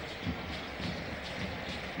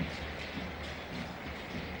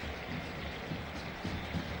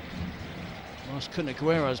 Whilst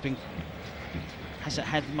Agüero hasn't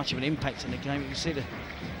had much of an impact in the game, you can see the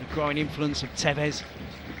growing influence of Tevez.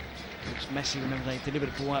 Messi, remember, they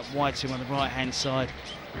delivered the ball out wide to him on the right-hand side.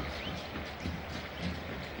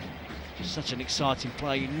 Just such an exciting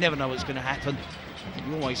play. You never know what's going to happen.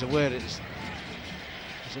 You're always aware that as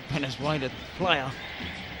a Venezuela player,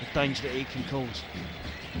 the danger that he can cause.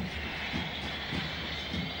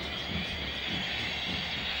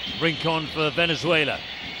 Rincon for Venezuela.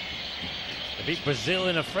 They beat Brazil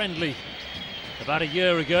in a friendly about a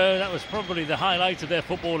year ago. That was probably the highlight of their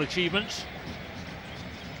football achievements.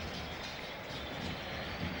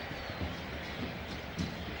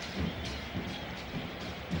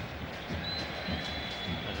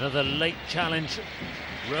 Another late challenge.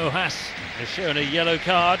 Rojas has shown a yellow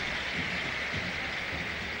card.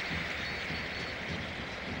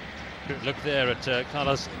 Good look there at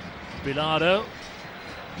Carlos Bilardo.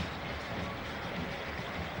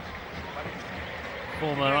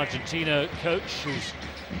 Former Argentina coach who's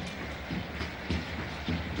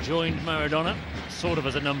joined Maradona, sort of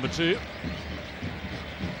as a number 2.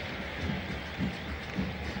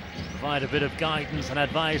 Provide a bit of guidance and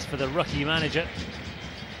advice for the rookie manager.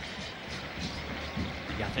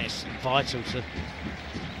 Yeah, I think it's vital to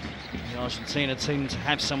the Argentina team to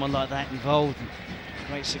have someone like that involved.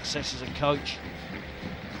 Great success as a coach.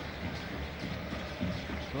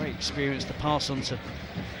 Great experience to pass on to,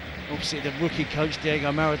 obviously, the rookie coach,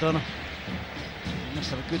 Diego Maradona. They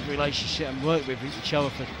must have a good relationship and work with each other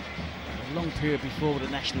for a long period before with the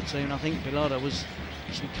national team. I think Bilardo was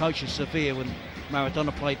actually coach of Sevilla when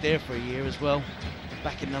Maradona played there for a year as well,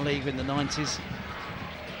 back in the league in the 90s.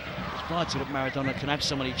 It's vital that Maradona can have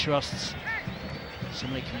someone he trusts,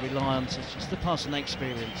 someone he can rely on just to pass on the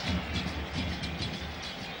experience.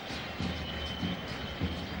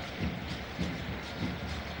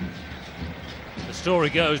 The story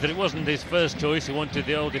goes that it wasn't his first choice. He wanted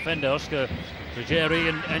the old defender, Oscar Ruggeri,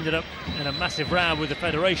 and ended up in a massive row with the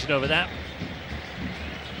Federation over that.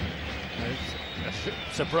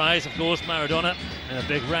 A surprise, of course, Maradona in a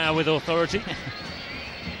big row with authority.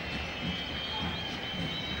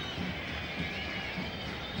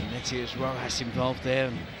 Zanetti, Rojas involved there.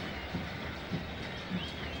 And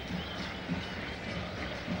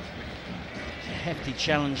a hefty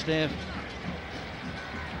challenge there.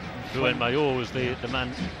 Fuenmayor was the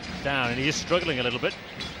man down, and he is struggling a little bit.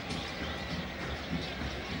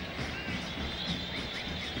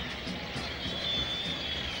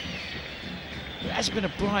 It has been a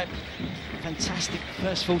bright, fantastic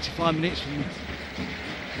first 45 minutes from the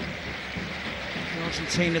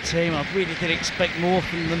Argentina team. I really did expect more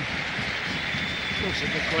from them. Of course,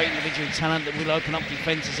 they've got great individual talent that will open up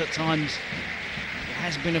defences at times. It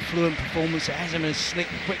has been a fluent performance. It hasn't been a slick,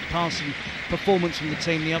 quick passing performance from the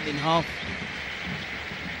team in the opening half.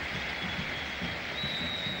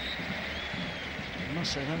 I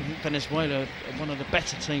must say, I don't think Venezuela are one of the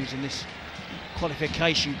better teams in this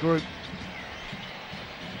qualification group.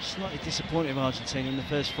 slightly disappointed with Argentina in the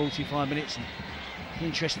first 45 minutes. And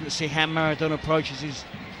interesting to see how Maradona approaches his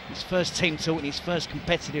first team talk and his first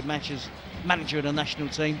competitive match as manager of the national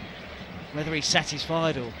team. Whether he's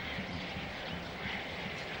satisfied or...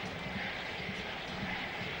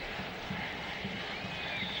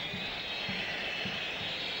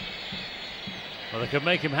 Well, they could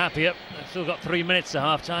make him happier. They've still got 3 minutes to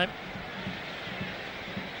half-time.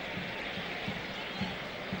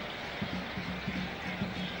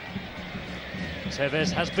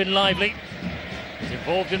 Tevez has been lively. He's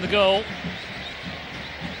involved in the goal.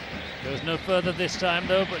 Goes no further this time,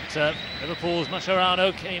 though, but Liverpool's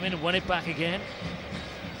Mascherano came in and won it back again.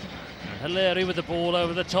 And Angeleri with the ball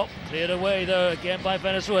over the top. Cleared away, though, again by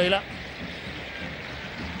Venezuela.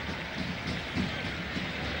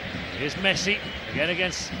 Here's Messi, again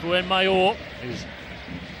against Buenos, who's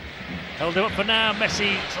held him up for now.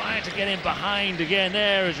 Messi trying to get him behind again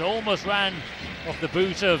there, as almost ran off the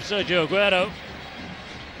boot of Sergio Agüero.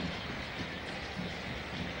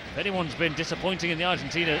 If anyone's been disappointing in the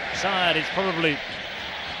Argentina side, it's probably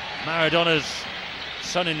Maradona's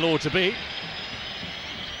son-in-law to be.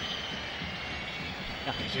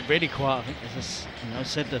 I think it's been really quiet. I think, as I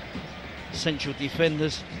said, the central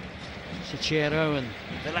defenders, Sergio and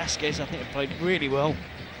Velasquez, I think have played really well.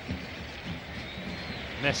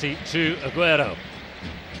 Messi to Agüero.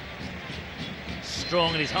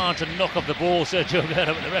 Strong, and it's hard to knock off the ball, Sergio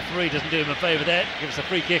Agüero, but the referee doesn't do him a favour there. Gives a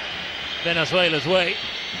free kick Venezuela's way.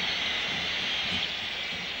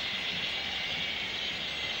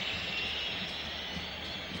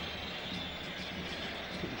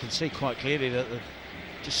 You can see quite clearly that they're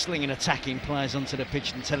just slinging attacking players onto the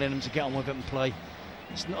pitch and telling them to get on with it and play.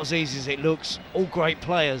 It's not as easy as it looks. All great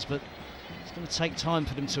players, but it's going to take time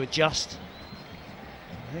for them to adjust.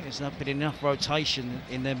 I think there's not been enough rotation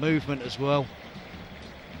in their movement as well.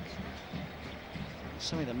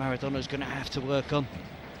 Something that Maradona's going to have to work on.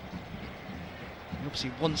 He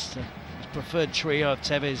obviously wants his preferred trio of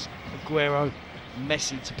Tevez, Agüero, and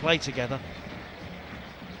Messi to play together.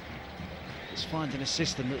 It's finding a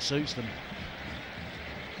system that suits them.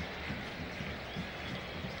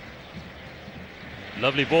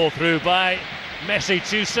 Lovely ball through by Messi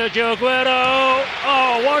to Sergio Agüero.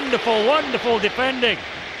 Oh, wonderful, wonderful defending.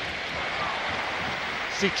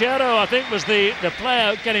 Sergio, I think, was the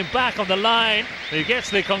player getting back on the line. He gets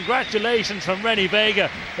the congratulations from Renny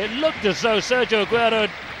Vega. It looked as though Sergio Agüero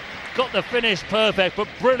had got the finish perfect, but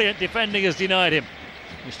brilliant defending has denied him.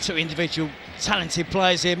 There's two individual talented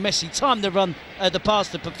players here. Messi timed the pass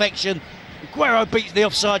to perfection. Agüero beats the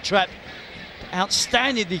offside trap.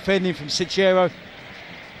 Outstanding defending from Sergio.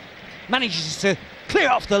 Manages to clear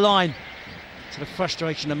off the line, to the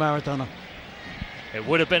frustration of Maradona. It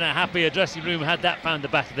would have been a happier dressing room had that found the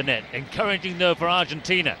back of the net. Encouraging, though, for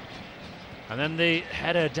Argentina. And then the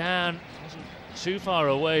header down, wasn't too far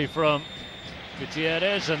away from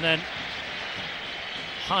Gutiérrez, and then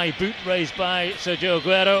high boot raised by Sergio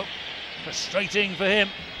Agüero. Frustrating for him.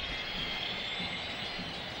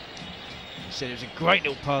 He said it was a great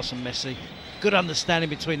little pass from Messi. Good understanding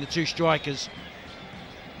between the two strikers.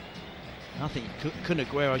 I think Kun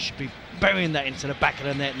Agüero should be burying that into the back of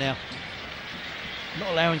the net now.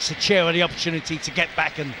 Not allowing Sergio the opportunity to get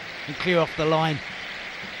back and clear off the line.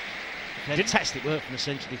 Fantastic work from the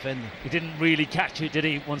central defender. He didn't really catch it, did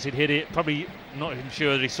he, once he'd hit it? Probably not even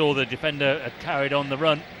sure that he saw the defender had carried on the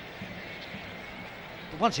run.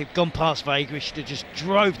 But once he'd gone past Vega, he should have just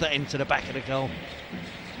drove that into the back of the goal.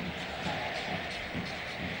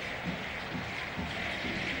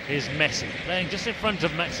 Here's Messi playing just in front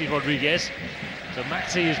of Maxi Rodriguez. So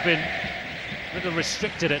Maxi has been a little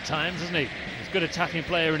restricted at times, hasn't he? He's a good attacking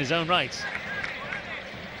player in his own right.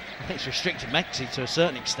 I think it's restricted Maxi to a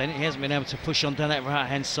certain extent. He hasn't been able to push on down that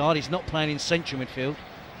right-hand side. He's not playing in central midfield.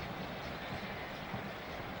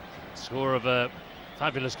 Scorer of a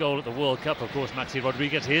fabulous goal at the World Cup, of course, Maxi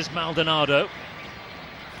Rodriguez. Here's Maldonado.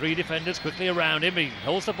 Three defenders quickly around him. He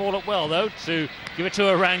holds the ball up well, though, to give it to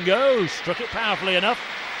Arango. Struck it powerfully enough.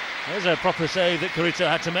 There's a proper save that Carrizo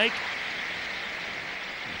had to make.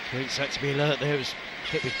 Carrizo had to be alert there. It was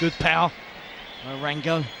hit with good power.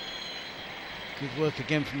 Arango. Good work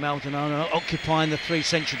again from Maldonado, occupying the three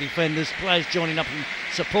central defenders. Players joining up in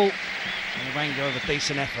support. And Arango with a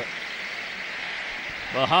decent effort.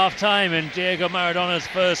 Well, half-time in Diego Maradona's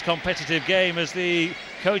first competitive game as the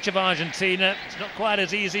coach of Argentina. It's not quite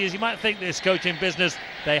as easy as you might think, this coaching business.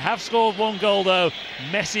 They have scored one goal, though.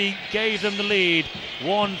 Messi gave them the lead.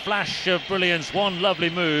 One flash of brilliance, one lovely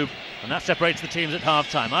move, and that separates the teams at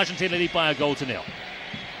half-time. Argentina lead by a goal to nil.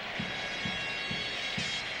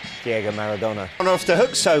 Diego Maradona on off the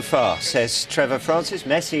hook so far, says Trevor Francis.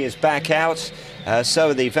 Messi is back out. So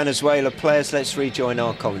are the Venezuela players. Let's rejoin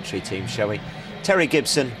our commentary team, shall we? Terry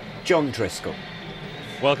Gibson, John Driscoll.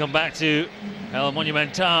 Welcome back to El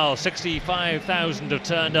Monumental. 65,000 have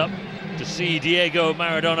turned up to see Diego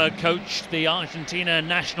Maradona coach the Argentina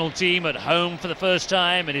national team at home for the first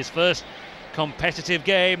time in his first competitive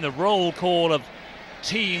game. The roll call of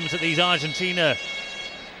teams that these Argentina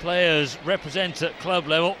players represent at club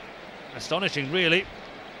level, astonishing really.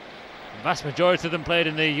 The vast majority of them played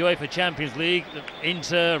in the UEFA Champions League.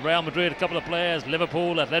 Inter, Real Madrid, a couple of players,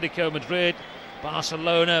 Liverpool, Atletico Madrid,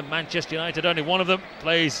 Barcelona, Manchester United, only one of them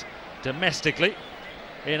plays domestically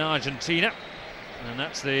in Argentina, and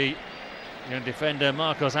that's the young defender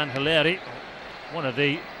Marcos Angeleri, one of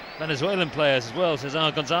the Venezuelan players as well.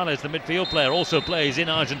 Cesar Gonzalez, the midfield player, also plays in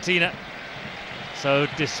Argentina. So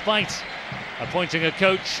despite appointing a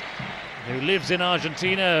coach who lives in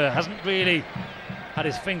Argentina, hasn't really had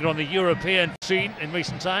his finger on the European scene in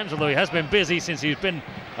recent times, although he has been busy since he's been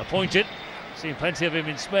appointed. Seen plenty of him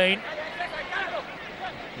in Spain.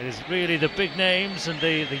 It is really the big names and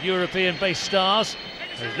the European-based stars.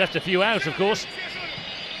 He's left a few out, of course.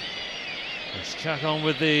 Let's check on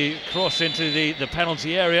with the cross into the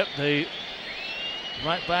penalty area. The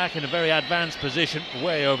right back in a very advanced position,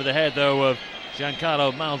 way over the head, though, of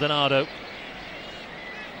Giancarlo Maldonado.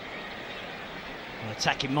 An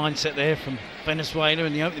attacking mindset there from Venezuela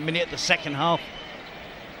in the opening minute of the second half.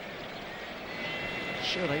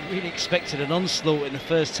 Sure, they really expected an onslaught in the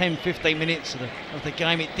first 10-15 minutes of the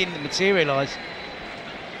game. It didn't materialise.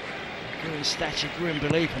 Grew in stature, grew in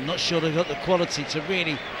belief. I'm not sure they've got the quality to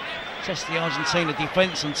really test the Argentina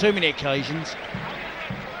defence on too many occasions.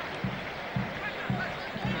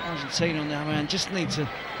 Argentina, on the other hand, just need to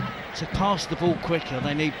pass the ball quicker.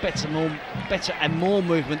 They need better and more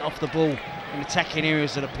movement off the ball in attacking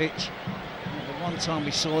areas of the pitch. The one time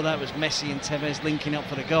we saw that was Messi and Tevez linking up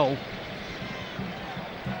for the goal.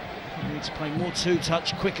 To play more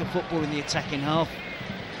two-touch, quicker football in the attacking half.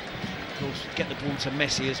 Of course, get the ball to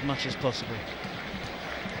Messi as much as possible.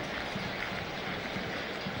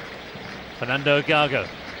 Fernando Gago,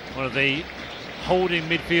 one of the holding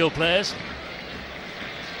midfield players.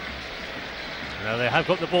 Now they have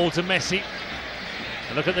got the ball to Messi.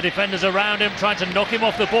 And look at the defenders around him trying to knock him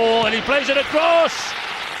off the ball, and he plays it across.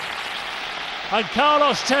 And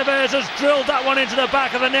Carlos Tevez has drilled that one into the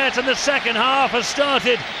back of the net, and the second half has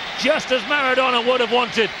started just as Maradona would have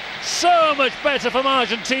wanted. So much better from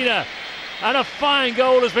Argentina, and a fine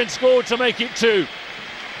goal has been scored to make it 2.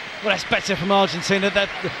 Well, that's better from Argentina. That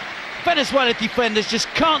the Venezuela defenders just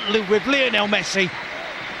can't live with Lionel Messi.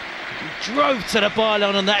 He drove to the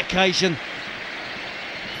byline on that occasion.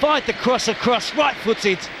 Fired the cross across,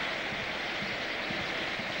 right-footed.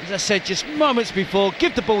 As I said just moments before,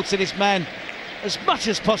 give the ball to this man as much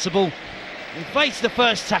as possible. Evades the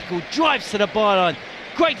first tackle, drives to the byline.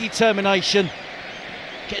 Great determination.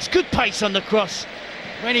 Gets good pace on the cross.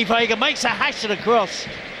 Renny Vega makes a hash of the cross.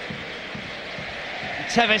 And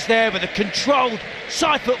Tevez there with a controlled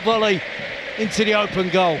side-foot volley into the open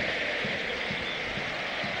goal.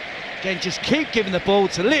 Again, just keep giving the ball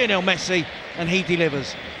to Lionel Messi and he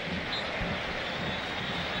delivers.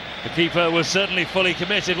 The keeper was certainly fully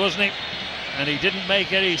committed, wasn't he? And he didn't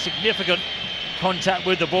make any significant contact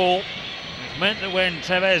with the ball. It meant that when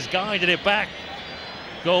Tevez guided it back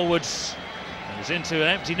goalwards, it was into an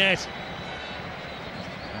empty net.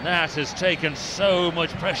 And that has taken so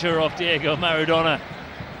much pressure off Diego Maradona.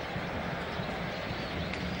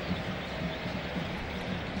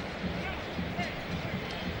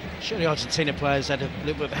 Surely Argentina players had a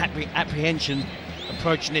little bit of apprehension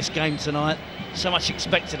approaching this game tonight. So much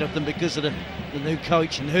expected of them because of the new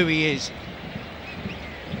coach and who he is.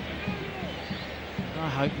 I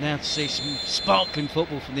hope now to see some sparkling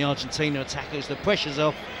football from the Argentina attackers. The pressure's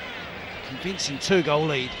off. Convincing 2-goal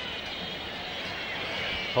lead.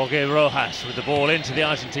 Jorge Rojas with the ball into the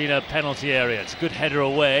Argentina penalty area. It's a good header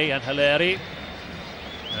away, Angeleri.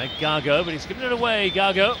 And Gago, but he's given it away,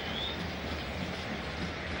 Gago.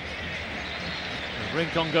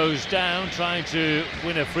 Rincon goes down, trying to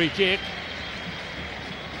win a free kick.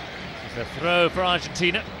 It's a throw for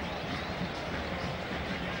Argentina.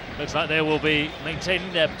 Looks like they will be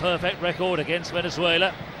maintaining their perfect record against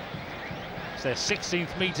Venezuela. It's their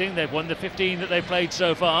 16th meeting. They've won the 15 that they've played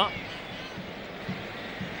so far.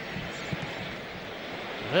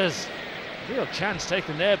 There's a real chance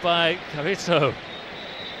taken there by Carrizo.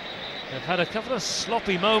 They've had a couple of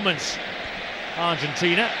sloppy moments,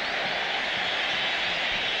 Argentina.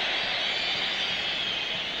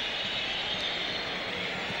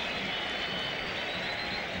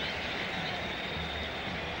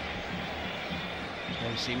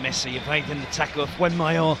 You see Messi evading the tackle of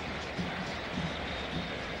Juan.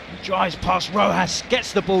 drives past Rojas,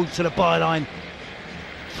 gets the ball to the byline.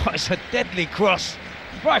 It's a deadly cross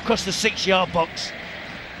right across the 6-yard box.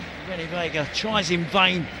 Renny Vega tries in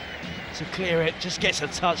vain to clear it, just gets a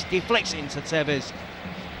touch, deflects it into Tevez.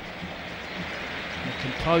 A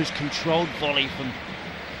composed, controlled volley from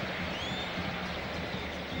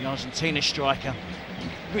the Argentina striker.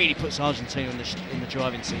 Really puts Argentina in the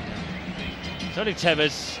driving seat now. It's only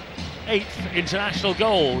Tevez' 8th international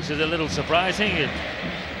goal, which is a little surprising. In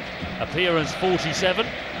appearance 47.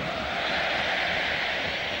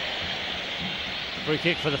 Free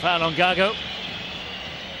kick for the foul on Gago.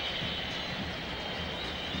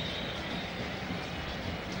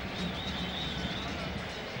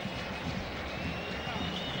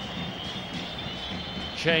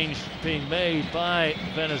 Change being made by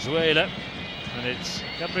Venezuela, and it's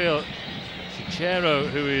Gabriel Chichero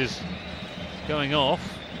who is going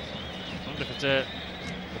off. I wonder if it's a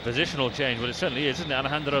positional change, but it certainly is, isn't it?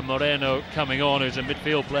 Alejandro Moreno coming on, who's a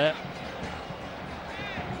midfield player.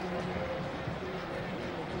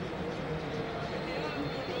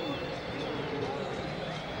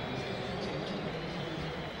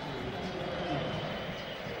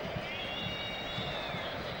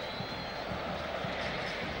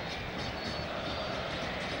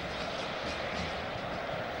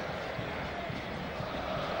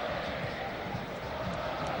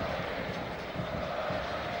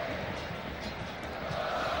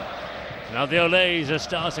 Now the Olays are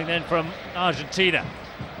starting then from Argentina.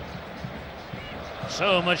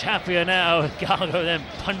 So much happier now. Gago then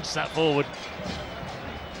punched that forward.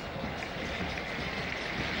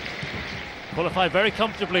 Qualified very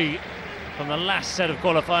comfortably from the last set of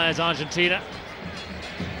qualifiers, Argentina.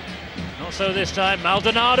 Not so this time.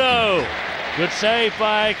 Maldonado. Good save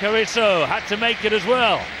by Carrizo. Had to make it as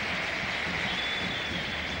well.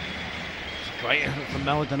 It's a great effort from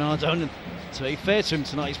Maldonado. And to be fair to him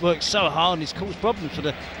tonight, he's worked so hard and he's caused problems for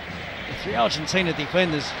the 3 Argentina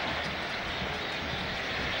defenders.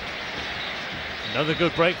 Another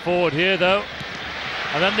good break forward here though.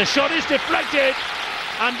 And then the shot is deflected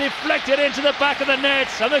and deflected into the back of the net.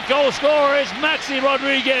 And the goal scorer is Maxi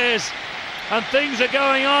Rodriguez. And things are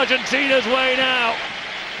going Argentina's way now.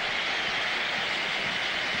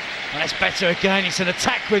 That's better again. It's an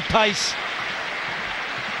attack with pace.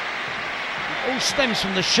 All stems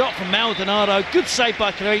from the shot from Maldonado. Good save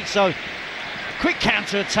by Carrizo. Quick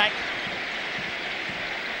counter-attack.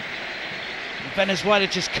 Venezuela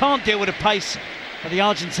just can't deal with the pace of the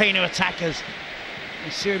Argentina attackers.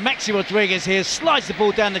 You see Maxi Rodriguez here slides the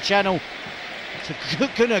ball down the channel to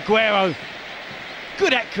Agüero.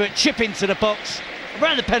 Good accurate chip into the box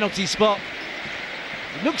around the penalty spot.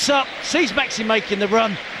 He looks up, sees Maxi making the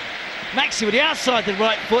run. Maxi with the outside the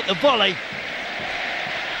right foot, the volley.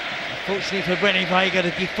 Unfortunately for Renny Vega, the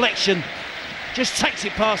deflection just takes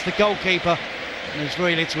it past the goalkeeper, and there's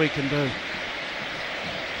very little he can do.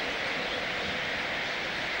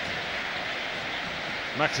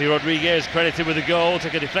 Maxi Rodriguez credited with the goal,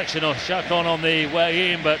 took a deflection off Chacon on the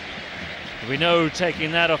way in, but we know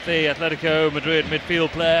taking that off the Atletico Madrid midfield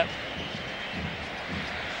player.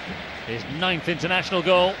 His 9th international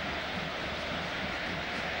goal.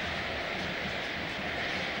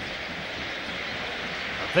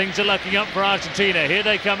 Things are looking up for Argentina. Here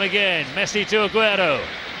they come again. Messi to Agüero.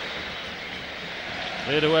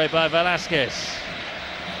 Cleared away by Velasquez.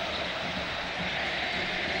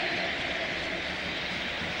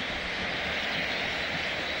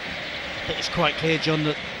 I think it's quite clear, John,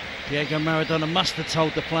 that Diego Maradona must have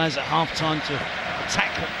told the players at half-time to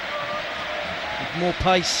attack with more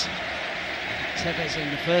pace. Tevez in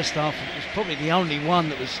the first half was probably the only one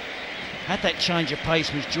that had that change of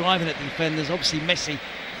pace, was driving at the defenders. Obviously Messi,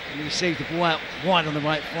 he received the ball out wide on the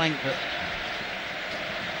right flank, but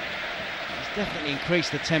he's definitely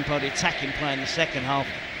increased the tempo of the attacking play in the second half,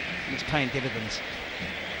 and it's paying dividends.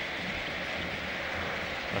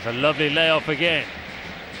 That's a lovely layoff again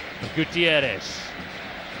for Gutiérrez.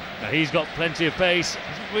 Now he's got plenty of pace,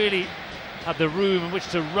 doesn't really have the room in which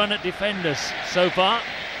to run at defenders so far.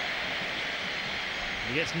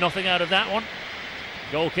 He gets nothing out of that one.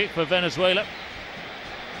 Goal kick for Venezuela.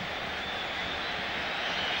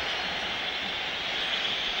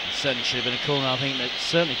 Certainly should have been a corner. I think that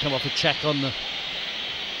certainly come off a check on the...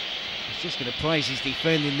 He's just going to praise his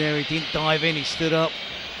defending there. He didn't dive in, he stood up.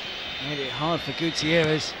 Made it hard for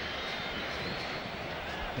Gutiérrez.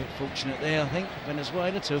 A bit fortunate there, I think,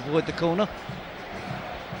 Venezuela to avoid the corner.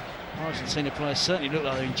 Argentina players certainly look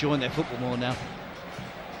like they're enjoying their football more now.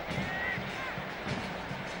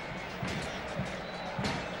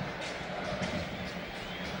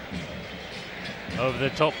 Over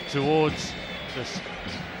the top towards the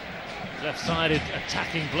left-sided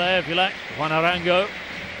attacking player, if you like, Juan Arango.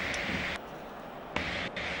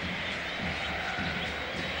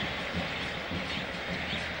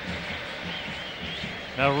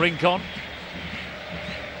 Now Rincon.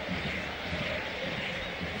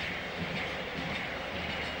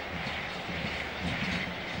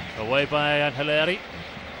 Away by Angeleri.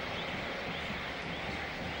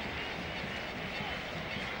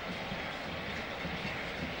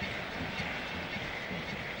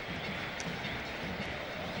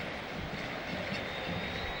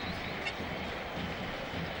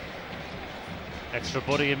 Extra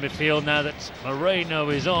body in midfield now that Moreno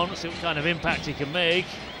is on. Let's see what kind of impact he can make.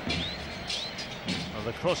 Well,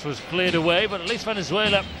 the cross was cleared away, but at least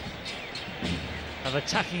Venezuela have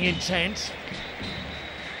attacking intent.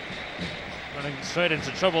 Running straight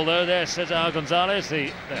into trouble though, there's Cesar Gonzalez, the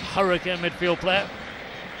hurricane midfield player.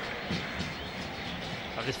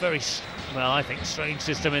 Of this very, well, I think, strange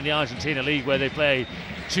system in the Argentina League where they play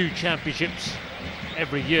 2 championships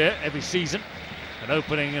every year, every season. An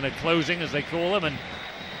opening and a closing, as they call them, and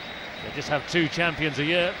they just have 2 champions a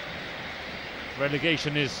year.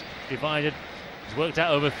 Relegation is divided, it's worked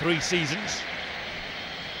out over 3 seasons.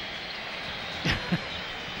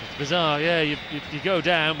 It's bizarre, yeah, you go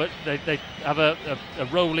down, but they have a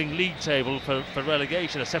rolling league table for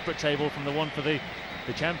relegation, a separate table from the one for the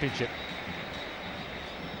championship.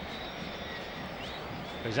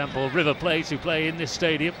 For example, River Plate, who play in this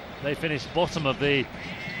stadium, they finished bottom of the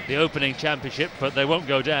opening championship, but they won't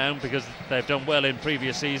go down because they've done well in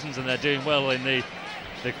previous seasons and they're doing well in the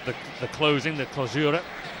closing, the clausura.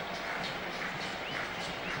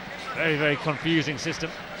 Very, very confusing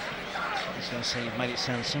system. I was going to say, you've made it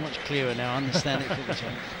sound so much clearer now. I understand it for the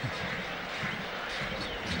champ.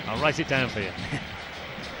 I'll write it down for you.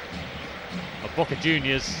 Boca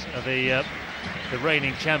Juniors are the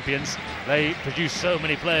reigning champions. They produce so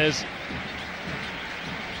many players.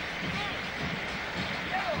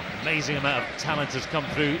 Amazing amount of talent has come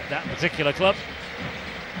through that particular club.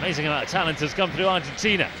 Amazing amount of talent has come through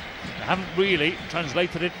Argentina. They haven't really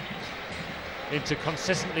translated it into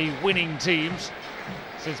consistently winning teams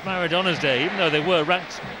since Maradona's day, even though they were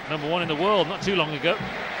ranked #1 in the world not too long ago.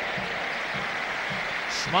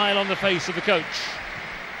 Smile on the face of the coach,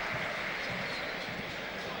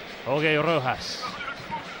 Jorge Rojas.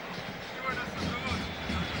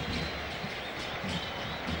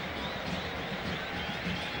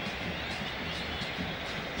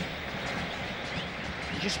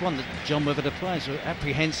 I just wondered, John, whether the players were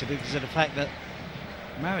apprehensive because of the fact that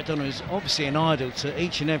Maradona is obviously an idol to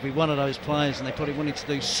each and every one of those players, and they probably wanted to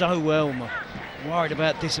do so well and were worried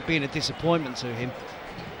about this being a disappointment to him.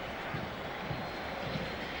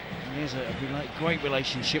 And he has a great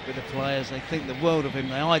relationship with the players. They think the world of him,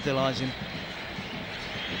 they idolise him.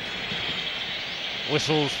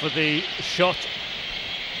 Whistles for the shot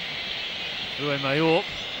through Mayor.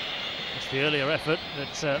 It's the earlier effort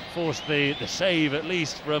that forced the save, at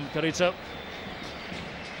least, from Carrizo.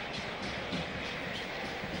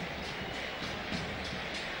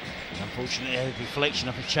 Unfortunately, a deflection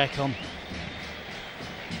off a check on.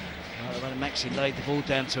 Maxi laid the ball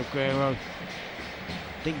down to Agüero.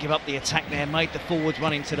 Didn't give up the attack there, made the forwards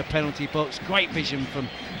run into the penalty box. Great vision from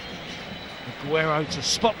Agüero to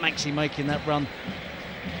spot Maxi making that run.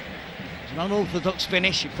 It's an unorthodox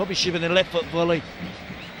finish. It probably should have been a left foot volley.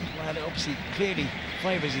 Well, it obviously clearly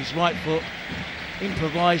favours his right foot.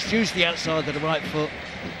 Improvised, used the outside of the right foot,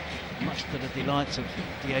 much to the delight of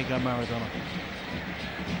Diego Maradona.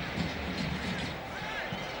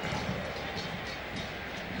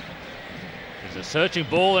 It's a searching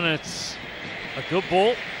ball and it's a good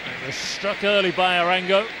ball. It was struck early by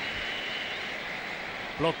Arango.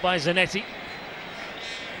 Blocked by Zanetti.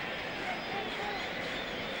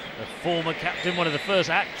 The former captain, one of the first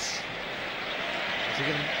acts. To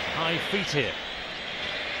give him high feet here.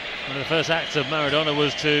 One of the first acts of Maradona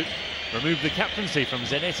was to remove the captaincy from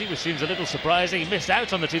Zanetti, which seems a little surprising. He missed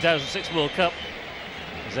out on the 2006 World Cup.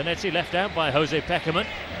 Zanetti left out by Jose Peckerman.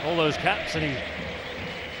 All those caps, and he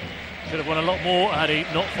should have won a lot more had he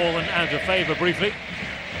not fallen out of favour briefly.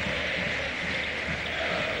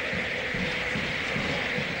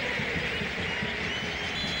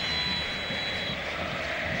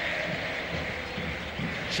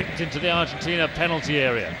 Chipped into the Argentina penalty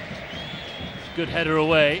area. Good header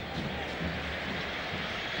away.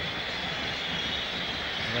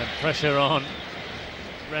 And then pressure on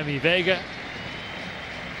Remy Vega.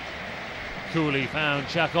 Coolly found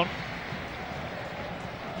Chacon.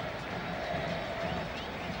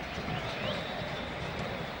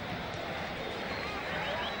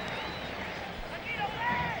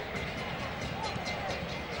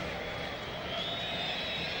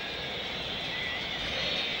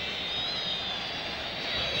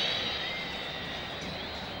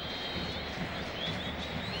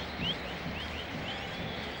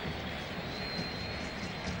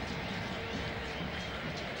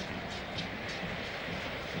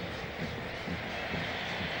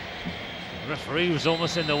 referee was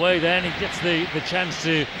almost in the way then. He gets the chance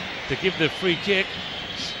to give the free kick.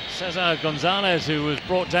 Cesar Gonzalez, who was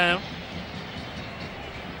brought down.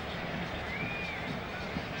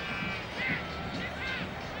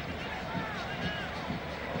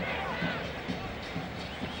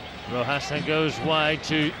 Rojas then goes wide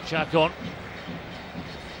to Chacon.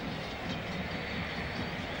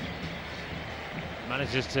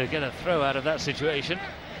 Manages to get a throw out of that situation.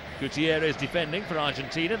 Gutierrez defending for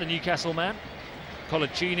Argentina, the Newcastle man.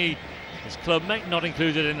 Colaccini, his club mate, not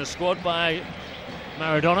included in the squad by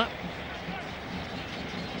Maradona.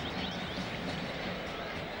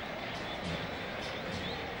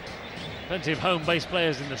 Plenty of home-based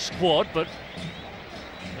players in the squad, but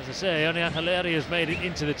as I say, only Angeleri has made it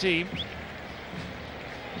into the team.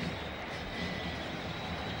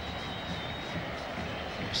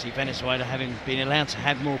 Obviously Venezuela having been allowed to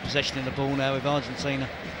have more possession of the ball now with Argentina.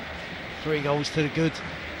 3 goals to the good.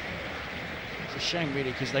 It's a shame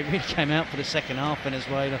really, because they really came out for the second half,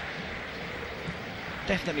 Venezuela.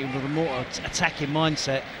 Definitely with a more attacking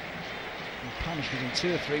mindset. And punished within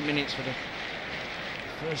 2 or 3 minutes for the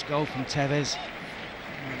first goal from Tevez.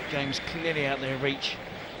 And the game's clearly out their reach.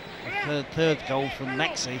 The third goal from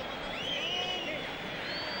Maxi.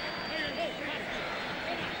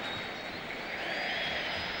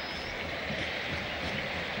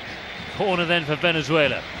 Corner then for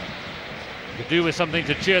Venezuela. Could do with something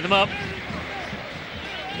to cheer them up.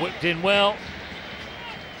 Whipped in well.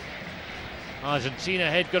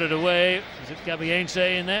 Argentina head got it away. Is it Heinze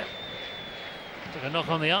in there? Took a knock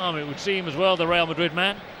on the arm, it would seem, as well, the Real Madrid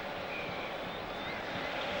man.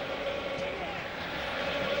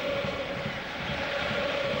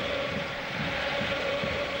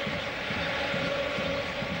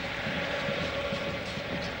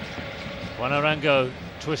 Juan Arango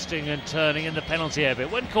twisting and turning in the penalty area.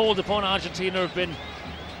 When called upon, Argentina have been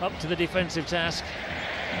up to the defensive task.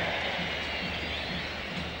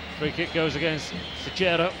 Free kick goes against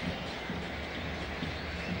Sichero.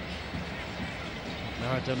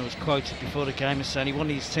 Maradona was quoted before the game as saying he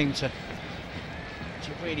wanted his team to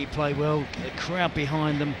really play well, get the crowd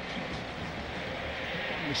behind them,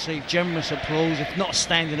 receive generous applause, if not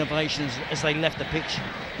standing ovations, as they left the pitch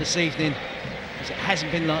this evening, because it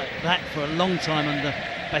hasn't been like that for a long time under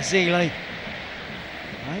Basile. I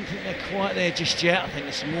don't think they're quite there just yet. I think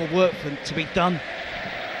there's some more work to be done.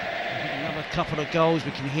 I think another couple of goals,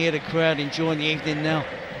 we can hear the crowd enjoying the evening now.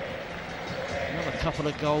 Another couple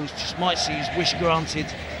of goals, just might see his wish granted.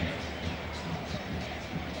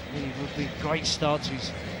 Really would be a great start to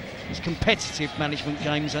his competitive management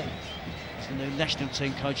games as the new national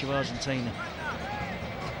team coach of Argentina.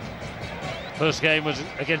 First game was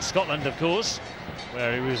against Scotland, of course,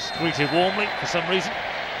 where he was greeted warmly for some reason.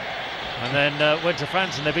 And then went to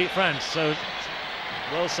France and they beat France. So,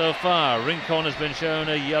 well so far. Rincon has been shown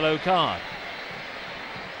a yellow card.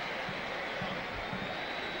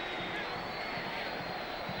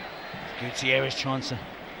 Gutierrez trying to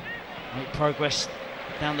make progress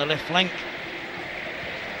down the left flank.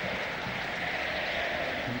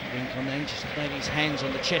 Rincon then just laid his hands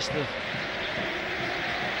on the chest of...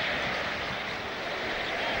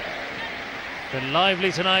 Been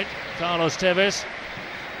lively tonight, Carlos Tevez.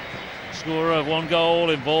 Scorer of 1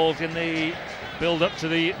 goal, involved in the build-up to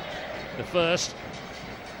the first.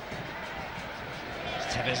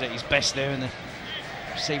 Tevez at his best there in the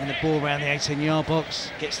receiving the ball around the 18-yard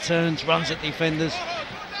box, gets turns, runs at defenders.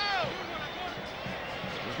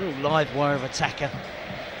 A real live wire of attacker.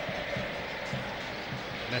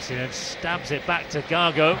 Messi then stabs it back to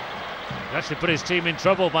Gago. He actually put his team in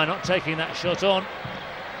trouble by not taking that shot on.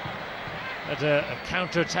 At a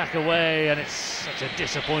counter-attack away, and it's such a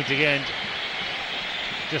disappointing end.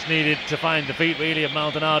 Just needed to find the feet, really, of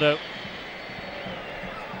Maldonado.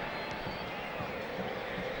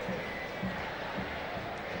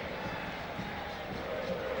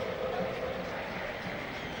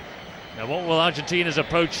 Now, what will Argentina's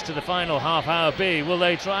approach to the final half hour be? Will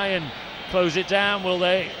they try and close it down? Will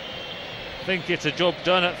they think it's a job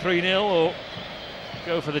done at 3-0, or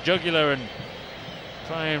go for the jugular and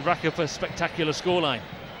try and rack up a spectacular scoreline?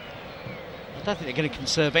 I don't think they're going to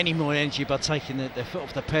conserve any more energy by taking their foot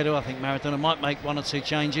off the pedal. I think Maradona might make 1 or 2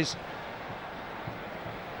 changes.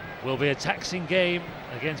 Will be a taxing game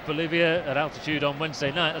against Bolivia at altitude on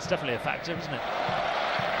Wednesday night. That's definitely a factor, isn't it?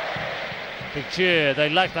 Big cheer, they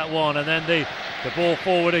like that one, and then the ball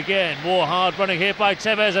forward again. More hard running here by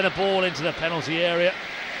Tevez, and a ball into the penalty area.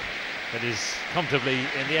 That is comfortably,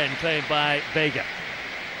 in the end, claimed by Vega.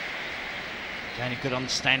 Again, a good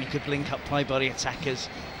understanding, good link-up play by the attackers.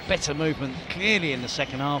 Better movement, clearly, in the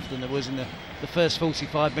second half than there was in the first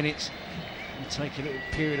 45 minutes. It'll take a little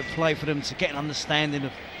period of play for them to get an understanding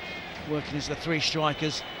of working as the three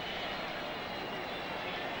strikers.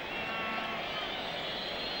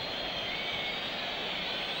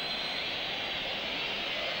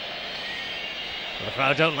 Well, the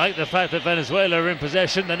crowd don't like the fact that Venezuela are in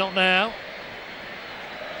possession. They're not now.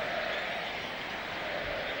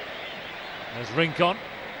 There's Rincon.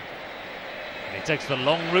 And he takes the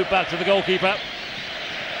long route back to the goalkeeper.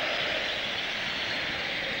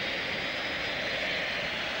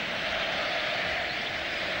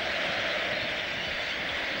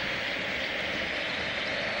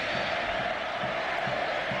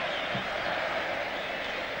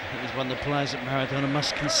 He's one of the players that Maradona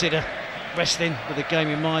must consider resting with the game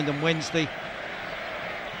in mind on Wednesday.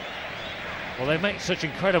 Well, they make such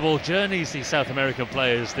incredible journeys, these South American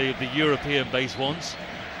players, the European-based ones.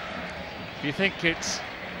 If you think it's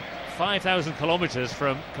 5,000 kilometres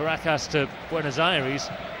from Caracas to Buenos Aires,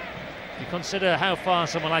 you consider how far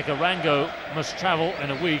someone like Arango must travel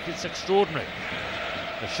in a week, it's extraordinary.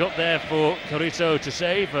 A shot there for Carrizo to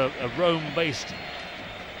save, a Rome-based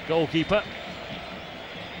goalkeeper.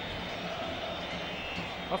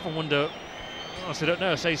 I often wonder, honestly, I don't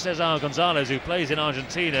know, say Cesar Gonzalez, who plays in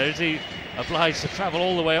Argentina, is he obliged to travel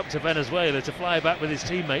all the way up to Venezuela to fly back with his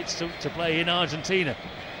teammates to play in Argentina?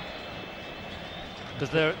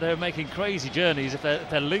 Because they're making crazy journeys if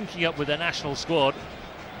they're linking up with their national squad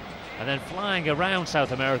and then flying around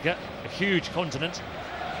South America, a huge continent.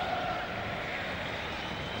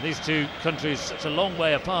 And these two countries such a long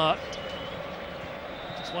way apart.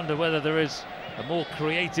 Just wonder whether there is a more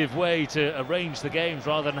creative way to arrange the games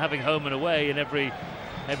rather than having home and away in every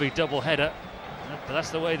double header. But that's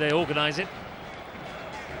the way they organise it.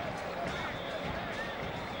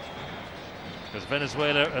 Because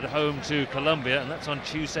Venezuela at home to Colombia, and that's on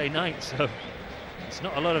Tuesday night, so it's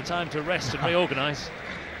not a lot of time to rest and reorganise.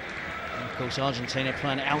 And of course, Argentina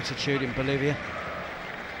playing at altitude in Bolivia.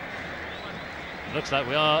 Looks like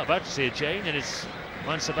we are about to see a change, and it's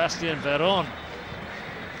Juan Sebastian Veron,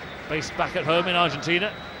 based back at home in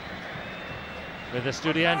Argentina, with the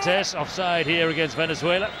Estudiantes offside here against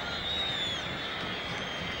Venezuela.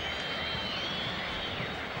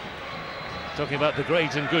 Talking about the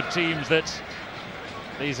great and good teams that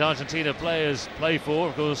these Argentina players play for,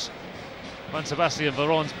 of course, Juan Sebastian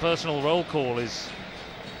Veron's personal roll call is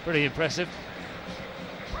pretty impressive.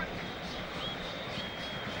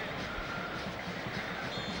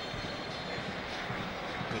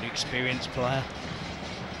 Good experienced player.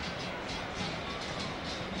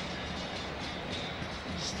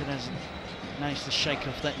 Still hasn't managed to shake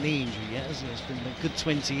off that knee injury yet, has he? It's been a good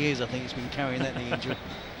 20 years, I think, he's been carrying that knee injury.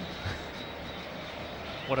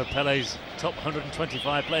 One of Pele's top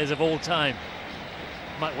 125 players of all time.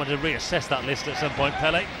 Might want to reassess that list at some point,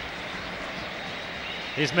 Pele.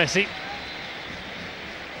 Here's Messi.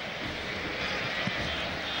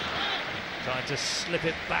 Trying to slip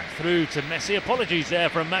it back through to Messi. Apologies there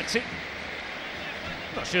from Maxi.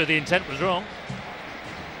 Not sure the intent was wrong.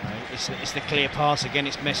 It's the clear pass again,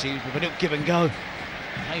 it's Messi with a little give and go.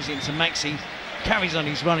 Plays it into Maxi, carries on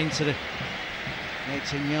his run into the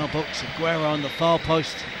 18-yard box. Agüero on the far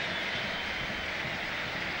post.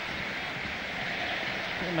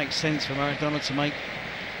 It makes sense for Maradona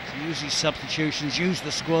to use his substitutions, use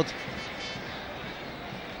the squad.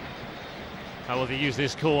 How will they use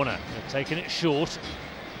this corner? They've taken it short.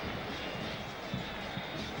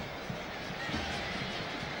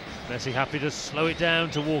 Messi happy to slow it down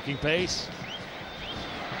to walking pace.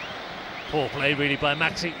 Poor play really by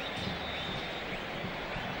Maxi.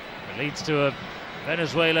 It leads to a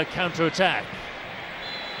Venezuela counter-attack.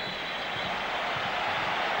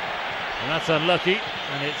 And that's unlucky,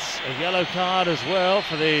 and it's a yellow card as well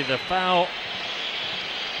for the foul.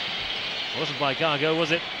 It wasn't by Gago,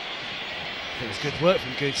 was it? It was good work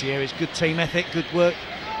from Gutierrez, good team ethic, good work.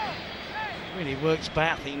 Really works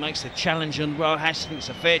back. I think he makes the challenge on Rojas. I think it's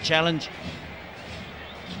a fair challenge.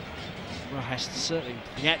 Rojas certainly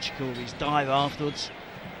theatrical with his dive afterwards.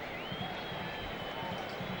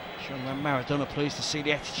 Showing Maradona pleased to see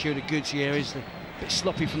the attitude of Gutierrez. A bit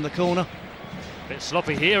sloppy from the corner. Bit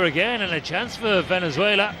sloppy here again, and a chance for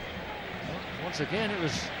Venezuela. Once again, it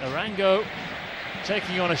was Arango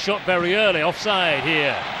taking on a shot very early, offside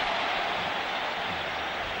here.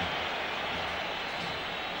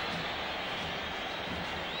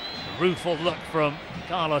 Rueful look from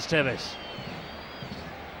Carlos Tevez.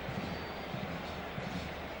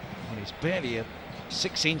 Well, he's barely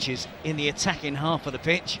 6 inches in the attacking half of the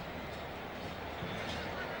pitch.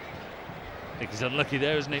 I think he's unlucky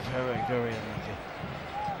there, isn't he? Very, very unlucky.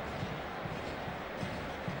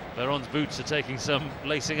 Veron's boots are taking some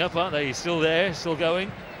lacing up, aren't they? He's still there, still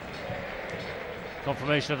going.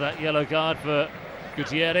 Confirmation of that yellow card for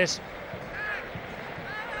Gutiérrez.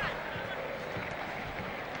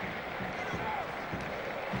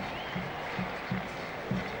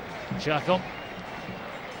 Chaco.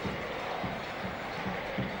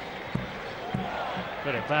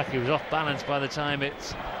 Got it back, he was off balance by the time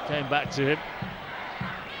it came back to him.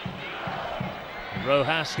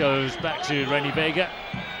 Rojas goes back to Renny Vega.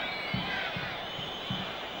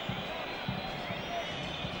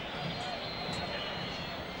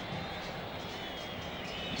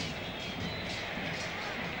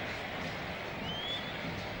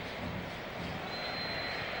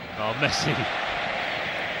 Oh, Messi.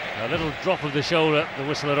 A little drop of the shoulder. The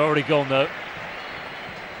whistle had already gone, though.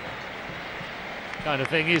 Kind of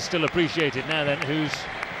thing is still appreciated. Now then, who's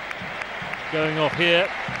going off here?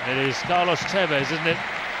 It is Carlos Tevez, isn't it?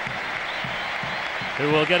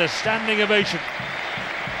 Who will get a standing ovation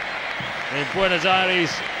in Buenos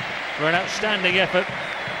Aires for an outstanding effort.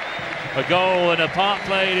 A goal and a part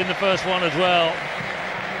played in the first one as well.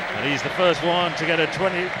 And he's the first one to get a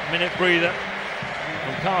 20-minute breather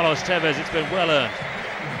from Carlos Tevez. It's been well earned.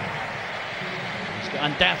 He's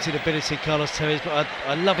got undoubted ability, Carlos Tevez, but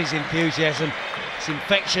I love his enthusiasm. It's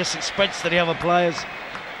infectious, it spreads to the other players.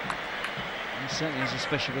 He certainly has a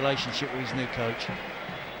special relationship with his new coach.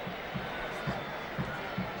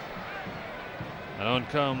 And on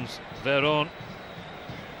comes Veron.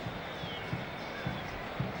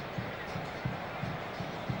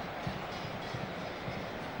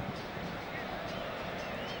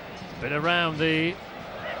 Been around the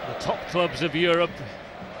top clubs of Europe.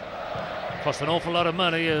 Cost an awful lot of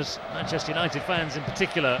money, as Manchester United fans in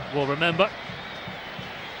particular will remember.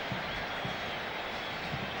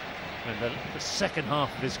 And the second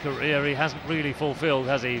half of his career he hasn't really fulfilled,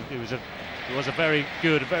 has he? He was a very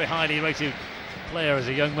good, very highly rated player as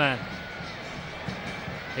a young man.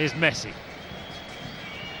 Here's Messi.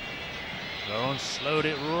 Veron slowed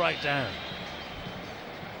it right down.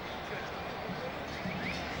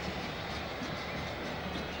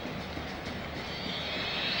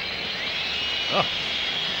 Oh,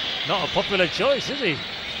 not a popular choice, is he?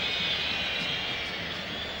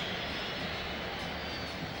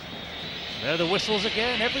 There are the whistles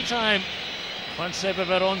again. Every time Juan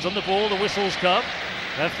Veron's on the ball, the whistles come.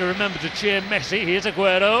 They have to remember to cheer Messi. Here's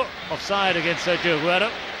Agüero, offside against Sergio Agüero.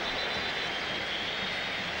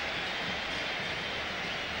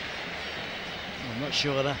 I'm not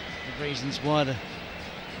sure of the reasons why the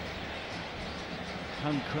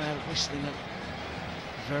home crowd whistling at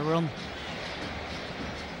Veron.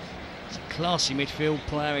 It's a classy midfield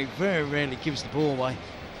player. He very rarely gives the ball away.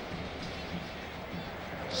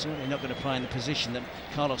 Certainly not going to play in the position that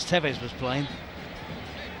Carlos Tevez was playing.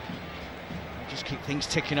 He'll just keep things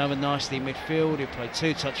ticking over nicely in midfield. He'll play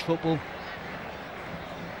two-touch football.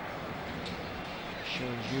 Sure,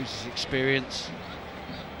 he's used his experience.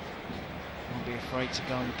 Won't be afraid to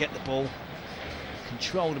go and get the ball.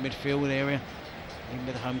 Control the midfield area, even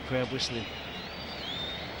with the home crowd whistling.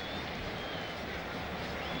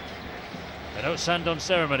 They don't stand on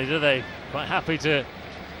ceremony, do they? Quite happy to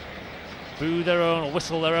boo their own or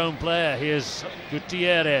whistle their own player. Here's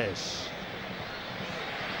Gutiérrez.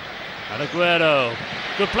 And Agüero.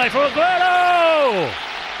 Good play for Agüero!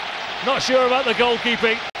 Not sure about the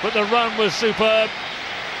goalkeeping, but the run was superb.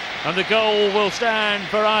 And the goal will stand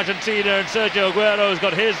for Argentina, and Sergio Agüero's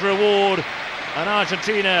got his reward, and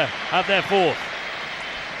Argentina have their fourth.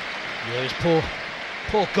 Yeah, it was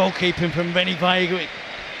poor goalkeeping from Renny Vega. It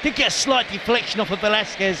did get a slight deflection off of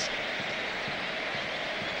Velasquez.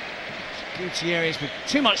 Gutierrez with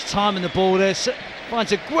too much time in the ball there,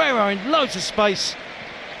 finds Agüero in loads of space,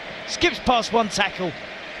 skips past one tackle.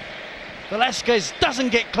 Velasquez doesn't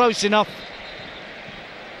get close enough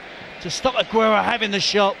to stop Agüero having the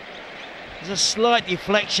shot. There's a slight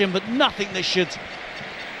deflection, but nothing that should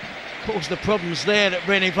cause the problems there that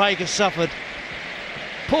Renny Vega suffered.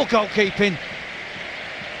 Poor goalkeeping.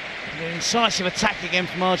 And an incisive attack again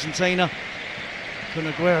from Argentina. Kun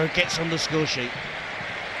Agüero gets on the score sheet.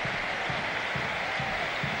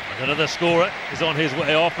 Another scorer is on his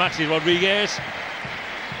way off, Maxi Rodriguez.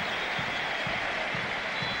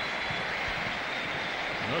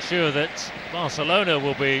 I'm not sure that Barcelona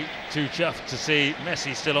will be too chuffed to see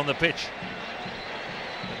Messi still on the pitch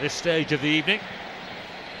at this stage of the evening.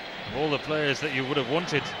 Of all the players that you would have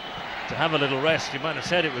wanted to have a little rest, you might have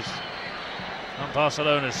said it was on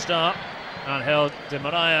Barcelona's start. Angel Di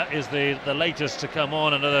Maria is the latest to come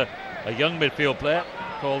on, a young midfield player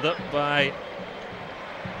called up by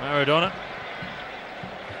Maradona.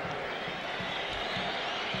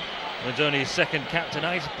 Wins only his second cap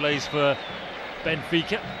tonight, plays for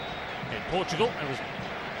Benfica in Portugal. It was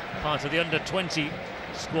part of the under-20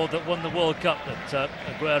 squad that won the World Cup that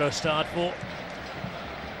Agüero starred for.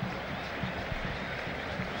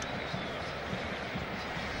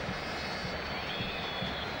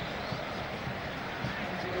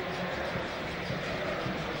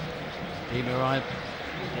 Rivera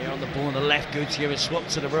here on the ball on the left. Gutierrez swapped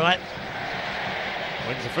to the right.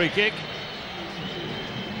 Wins the free kick.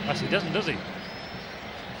 Actually doesn't, does he?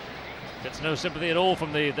 Gets no sympathy at all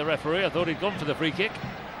from the referee. I thought he'd gone for the free kick.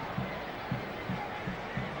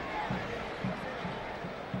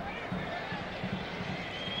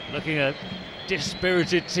 Looking at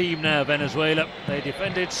dispirited team now, Venezuela. They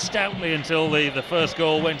defended stoutly until the first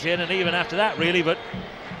goal went in, and even after that really, but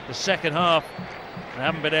the second half they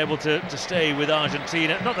haven't been able to stay with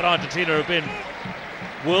Argentina. Not that Argentina have been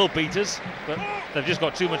world beaters, but they've just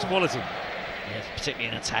got too much quality. Yeah, particularly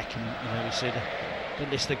in attack, and you know, we see the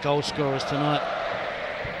list of goal scorers tonight.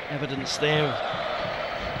 Evidence there of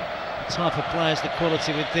the type of players, the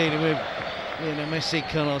quality we're dealing with. Lionel Messi,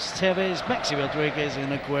 Carlos Tevez, Maxi Rodriguez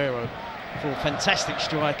and Agüero. 4 fantastic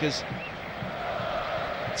strikers,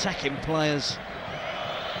 attacking players.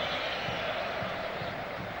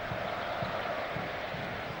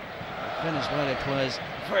 Venezuelan players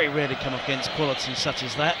very rarely come up against quality such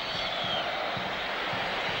as that.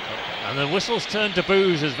 And the whistles turn to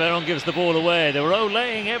boos as Veron gives the ball away. They were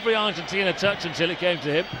olaying every Argentina touch until it came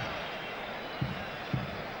to him.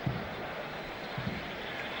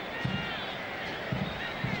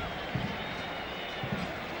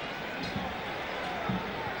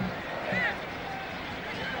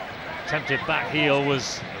 Attempted back heel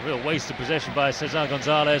was a real waste of possession by Cesar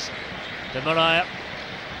Gonzalez. De Maria.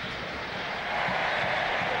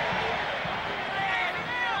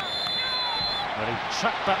 But he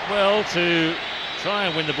tracked back well to try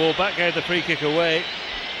and win the ball back, gave the free kick away.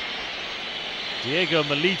 Diego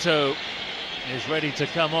Milito is ready to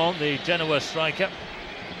come on, the Genoa striker.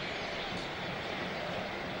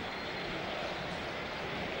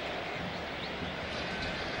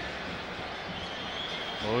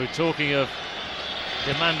 Well, we're talking of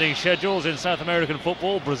demanding schedules in South American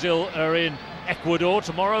football. Brazil are in Ecuador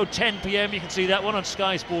tomorrow, 10 p.m. You can see that one on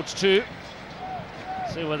Sky Sports 2.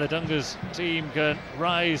 See whether Dunga's team can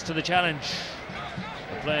rise to the challenge.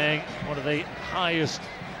 They're playing one of the highest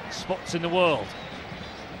spots in the world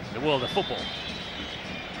of football.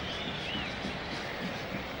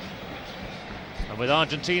 And with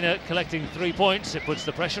Argentina collecting 3 points, it puts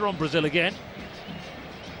the pressure on Brazil again.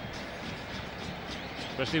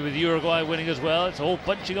 Especially with Uruguay winning as well. It's all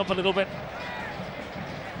bunching up a little bit.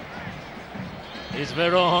 Here's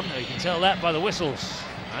Veron. You can tell that by the whistles.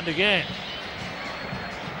 And again.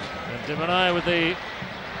 And De Maria with the...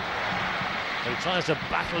 He tries to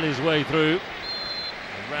battle his way through.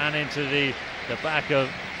 He ran into the back of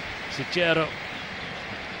Sichero.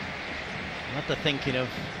 Not the thinking of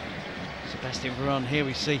Sebastian Veron. Here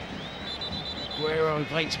we see Agüero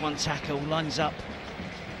evades one tackle, lines up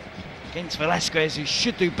against Velasquez, who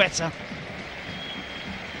should do better.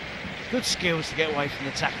 Good skills to get away from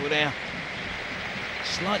the tackle there.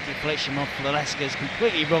 Slight deflection off Velasquez,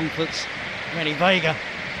 completely wrong foots Renny Vega.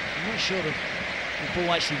 I'm not sure the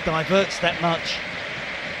ball actually diverts that much.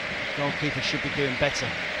 The goalkeeper should be doing better.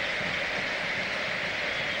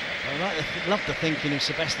 I love the thinking of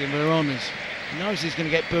Sebastian Veron. He knows he's going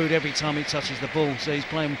to get booed every time he touches the ball, so he's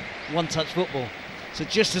playing one-touch football. So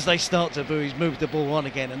just as they start to boo, he's moved the ball on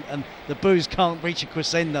again, and the boos can't reach a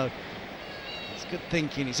crescendo. It's good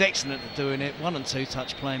thinking. He's excellent at doing it. 1- and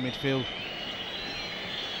 2-touch play in midfield.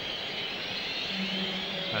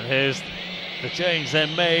 And here's the change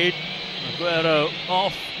then made. Agüero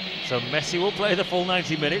off, so Messi will play the full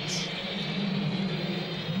 90 minutes.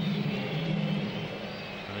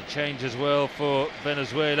 And a change as well for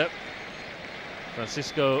Venezuela.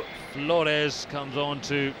 Francisco Flores comes on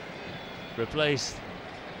to replace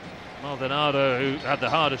Maldonado, who had the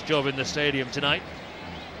hardest job in the stadium tonight.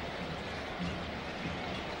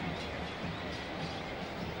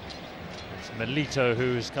 It's Milito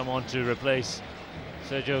who's come on to replace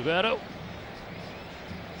Sergio Agüero.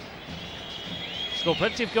 Scored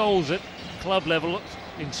plenty of goals at club level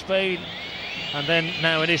in Spain, and then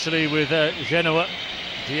now in Italy with Genoa,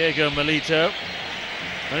 Diego Milito.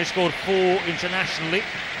 And he scored 4 internationally.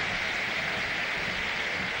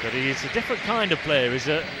 But he's a different kind of player. He's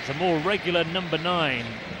a more regular number 9,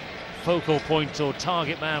 focal point or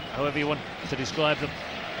target man, however you want to describe them.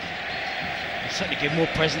 He'll certainly give more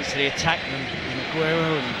presence to the attack than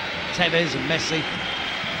Agüero and Tevez and Messi.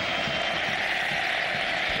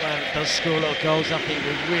 Well, it does score a lot of goals. I think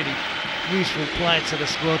a really useful player to the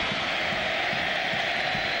squad.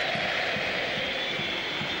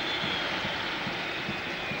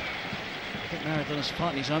 Maradona's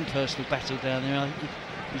fighting his own personal battle down there.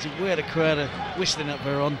 He's aware the crowd are whistling at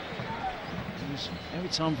Veron. Every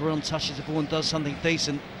time Veron touches the ball and does something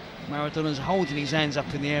decent, Maradona's holding his hands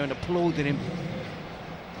up in the air and applauding him.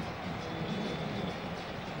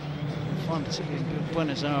 I find particularly in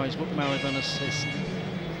Buenos Aires what Maradona says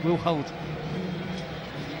will hold.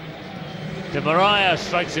 Di Maria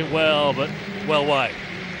strikes it well, but well wide.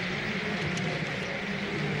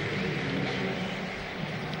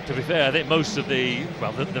 To be fair, I think most of the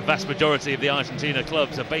vast majority of the Argentina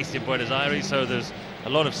clubs are based in Buenos Aires, so there's a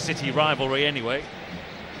lot of city rivalry anyway.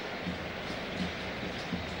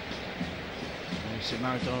 You see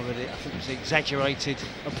Maradona with it, I think it was exaggerated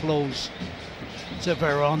applause to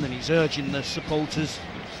Veron, and he's urging the supporters.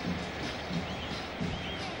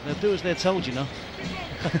 They'll do as they're told, you know.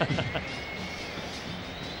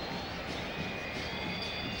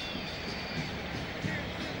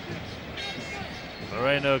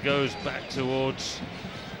 Moreno goes back towards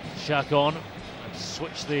Chacon and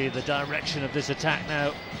switch the direction of this attack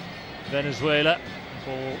now. Venezuela.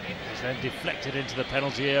 The ball is then deflected into the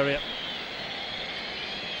penalty area.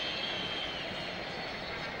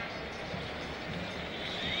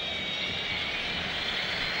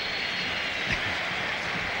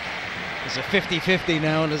 It's a 50-50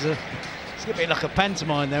 now, and it's going to be like a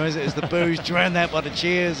pantomime now, is it? As the boos drowned out by the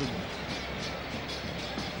cheers. And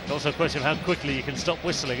it's also a question of how quickly you can stop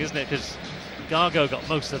whistling, isn't it? Because Gago got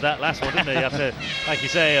most of that last one, didn't he? After, like you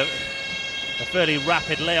say, a fairly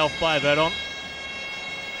rapid layoff by Veron.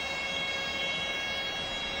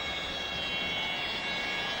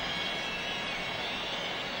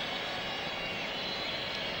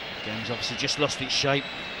 Game's obviously just lost its shape.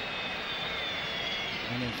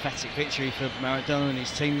 An emphatic victory for Maradona and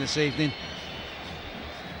his team this evening.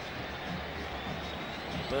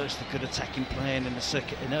 Burst a good attacking play in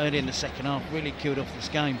early in the second half, really killed off this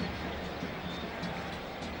game.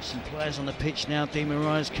 Some players on the pitch now. Di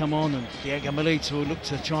Maria's come on, and Diego Milito will look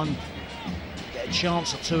to try and get a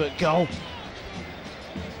chance or two at goal.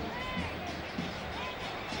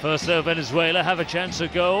 First though, Venezuela have a chance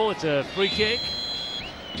at goal. It's a free kick.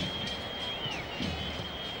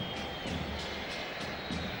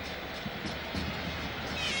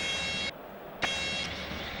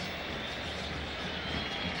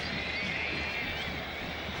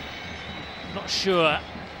 Sure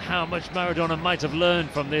how much Maradona might have learned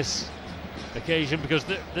from this occasion, because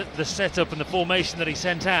the setup and the formation that he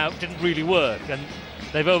sent out didn't really work, and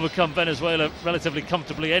they've overcome Venezuela relatively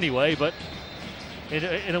comfortably anyway, but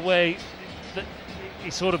in a way that he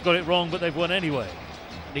sort of got it wrong, but they've won anyway.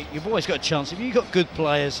 You've always got a chance. If you've got good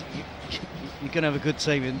players, you're going to have a good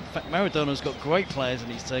team. In fact, Maradona's got great players in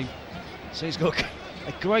his team, so he's got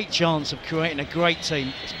a great chance of creating a great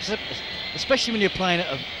team, especially when you're playing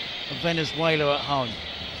at Venezuela at home.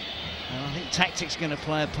 And I think tactics are going to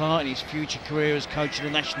play a part in his future career as coach of the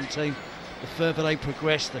national team. The further they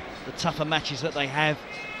progress, the tougher matches that they have.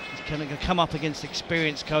 He's going to come up against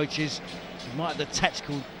experienced coaches. He might have the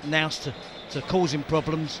tactical nous to cause him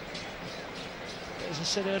problems. But as I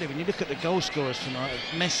said earlier, when you look at the goal scorers tonight,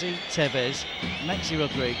 Messi, Tevez, Maxi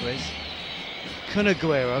Rodriguez,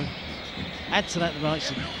 Agüero, add to that the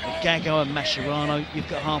likes of Gago and Mascherano, you've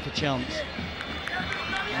got half a chance.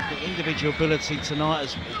 I think individual ability tonight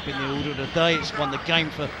has been the order of the day. It's won the game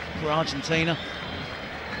for Argentina.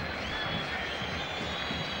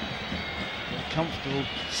 A comfortable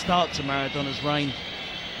start to Maradona's reign.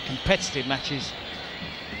 Competitive matches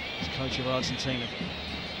as coach of Argentina.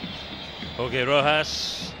 Jorge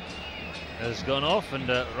Rojas has gone off, and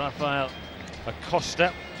Rafael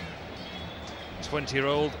Acosta,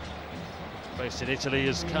 20-year-old, based in Italy,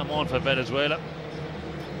 has come on for Venezuela.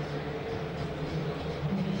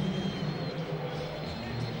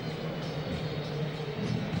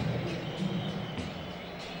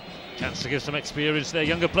 Chance to give some experience to their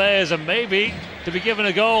younger players, and maybe to be given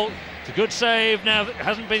a goal. It's a good save. Now it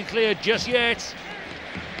hasn't been cleared just yet.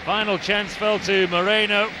 Final chance fell to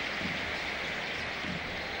Moreno.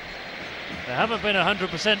 They haven't been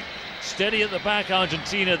 100% steady at the back,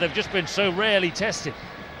 Argentina. They've just been so rarely tested.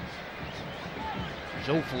 It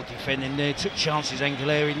was awful defending there. Took chances,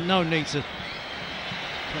 Angeleri. No need to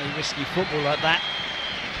play risky football like that.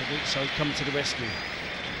 So come to the rescue.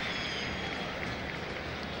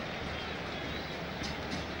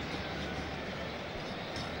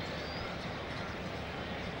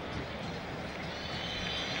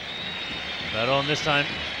 Veron this time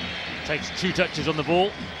takes 2 touches on the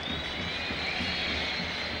ball.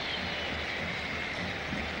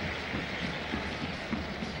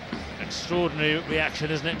 Extraordinary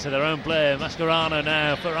reaction, isn't it, to their own player. Mascherano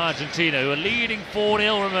now for Argentina, who are leading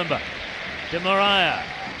 4-0, remember. Di Maria.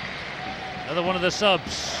 Another one of the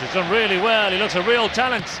subs. He's done really well. He looks a real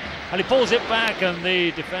talent. And he pulls it back, and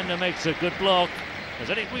the defender makes a good block. There's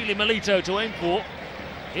only really Milito to aim for.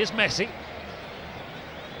 Here's Messi.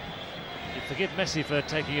 You'd forgive Messi for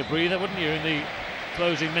taking a breather, wouldn't you, in the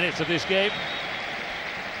closing minutes of this game?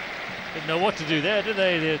 Didn't know what to do there, did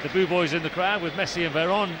they? The Boo Boys in the crowd with Messi and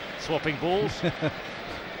Veron swapping balls.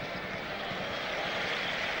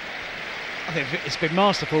 I think it's been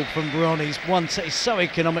masterful from Veron. He's so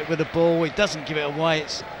economic with the ball. He doesn't give it away.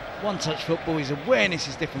 It's one-touch football. His awareness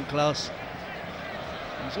is different class.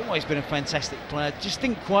 He's always been a fantastic player. Just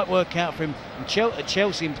didn't quite work out for him at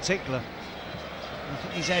Chelsea in particular. I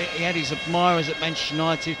think he had his admirers at Manchester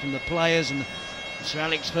United, from the players, and Sir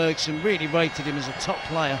Alex Ferguson really rated him as a top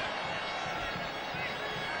player.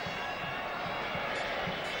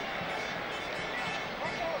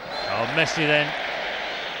 Oh, Messi then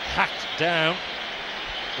hacked down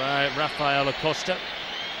by Rafael Acosta.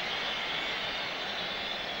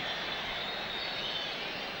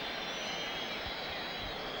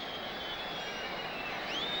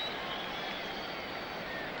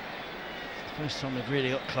 First time they've really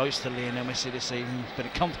got close to Lionel Messi this season. It's been a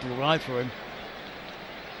comfortable ride for him.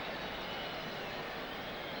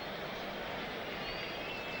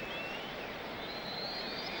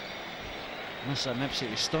 I must say, I'm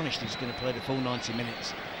absolutely astonished he's going to play the full 90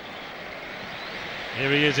 minutes.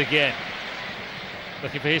 Here he is again,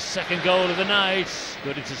 looking for his second goal of the night.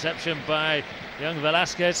 Good interception by young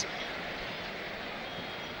Velasquez.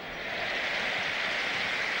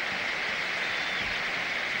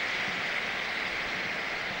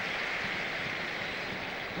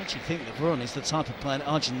 I actually think that Veron is the type of player that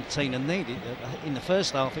Argentina needed. In the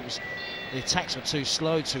first half, it was the attacks were too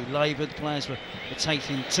slow, too laboured. Players were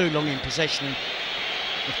taking too long in possession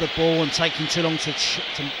of the ball and taking too long to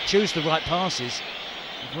choose the right passes.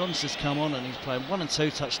 Veron's just come on and he's playing 1 and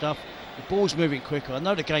 2 touch stuff. The ball's moving quicker. I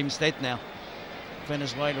know the game's dead now.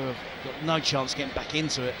 Venezuela have got no chance getting back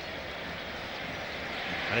into it.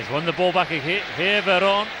 And he's won the ball back here.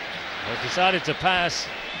 Veron has decided to pass.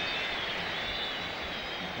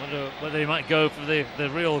 Wonder whether he might go for the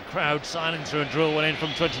real crowd silencer and drill one in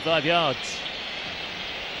from 25 yards.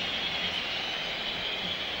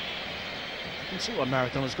 You can see why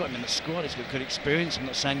Maradona's got him in the squad. He's got good experience. I'm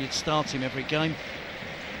not saying you'd start him every game.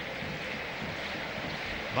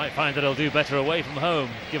 Might find that he'll do better away from home,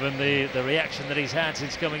 given the reaction that he's had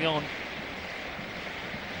since coming on.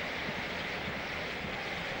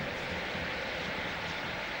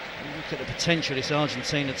 You look at the potential of this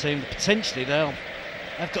Argentina team. Potentially they've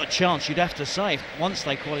got a chance, you'd have to say, once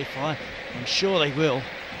they qualify. I'm sure they will.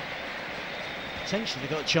 Potentially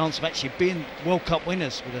they've got a chance of actually being World Cup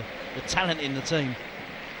winners with the talent in the team.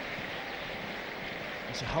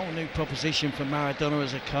 It's a whole new proposition for Maradona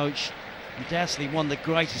as a coach. Undoubtedly one of the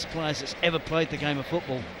greatest players that's ever played the game of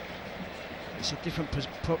football. It's a different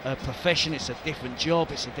profession, it's a different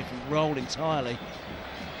job, it's a different role entirely.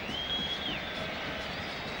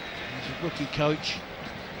 As a rookie coach,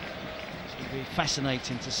 it's going to be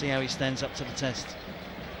fascinating to see how he stands up to the test.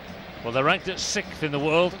 Well, they're ranked at 6th in the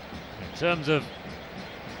world in terms of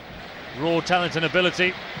raw talent and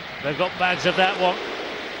ability. They've got bags of that one.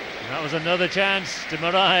 And that was another chance to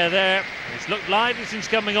Mariah there. It's looked lively since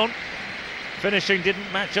coming on. Finishing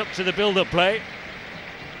didn't match up to the build-up play.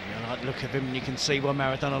 You like the look of him, and you can see why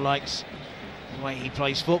Maradona likes the way he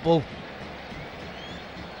plays football.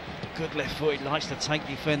 A good left foot, he likes to take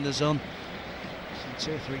defenders on.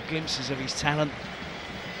 Some 2 or 3 glimpses of his talent.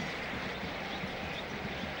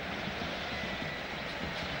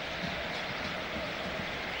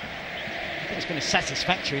 I think it's been a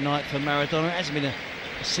satisfactory night for Maradona. It hasn't been a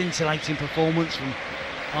scintillating performance from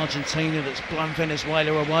Argentina that's blown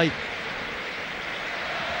Venezuela away.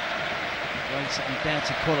 Great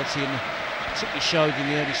undoubted quality, and particularly showed in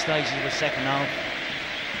the early stages of the second half.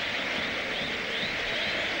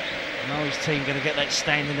 Now his team going to get that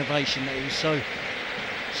standing ovation that he was so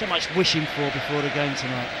much wishing for before the game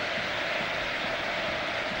tonight.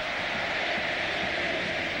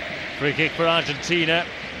 Free kick for Argentina.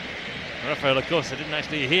 Rafael Acosta didn't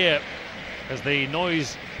actually hear as the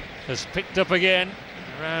noise has picked up again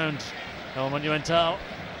around El Monumental.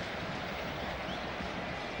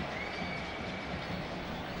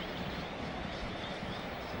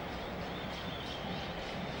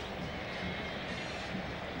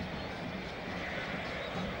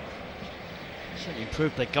 Certainly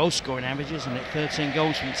improved their goal scoring averages, and at 13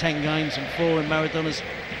 goals from 10 games and 4 in Maradona's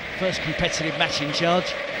first competitive match in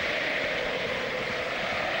charge.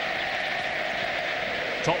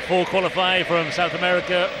 Top 4 qualify from South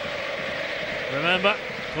America, remember,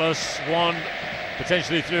 +1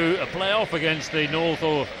 potentially through a playoff against the North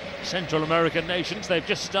or Central American nations. They've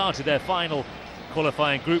just started their final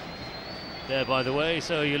qualifying group there, by the way,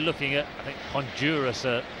 so you're looking at, I think, Honduras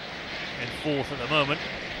in fourth at the moment.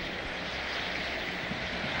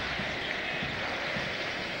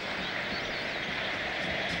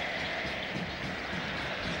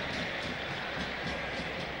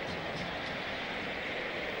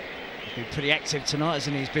 He's been pretty active tonight,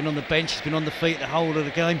 hasn't he? He's been on the bench, he's been on the feet the whole of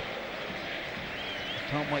the game.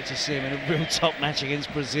 Can't wait to see him in a real top match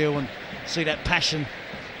against Brazil and see that passion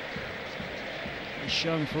he's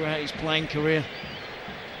shown throughout his playing career.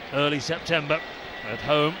 Early September at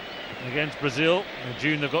home against Brazil. In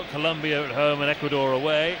June they've got Colombia at home and Ecuador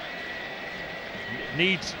away.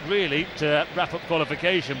 Needs really to wrap up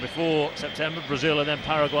qualification before September. Brazil and then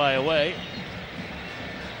Paraguay away.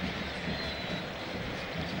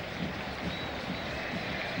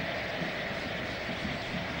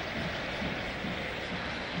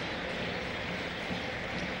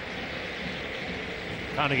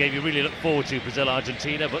 Kind of game you really look forward to,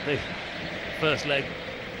 Brazil-Argentina, but the first leg,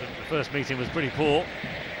 the first meeting was pretty poor.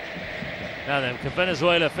 Now then, can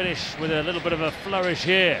Venezuela finish with a little bit of a flourish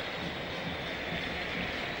here?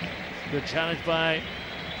 Good challenge by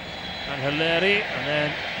Angeleri, and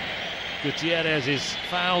then Gutiérrez is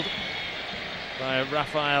fouled by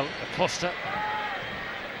Rafael Acosta.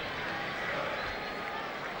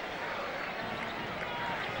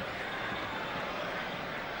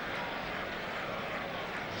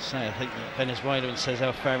 I think that Venezuela and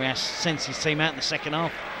Cesar Farias sent his team out in the second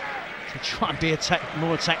half to try and be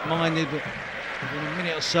more attack-minded, but within a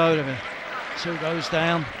minute or so, the two goes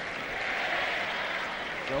down.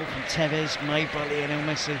 Goal from Tevez, made by Lionel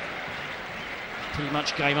Messi. Pretty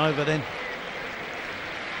much game over then. It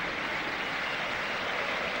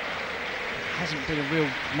hasn't been a real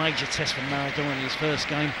major test for Maradona in his first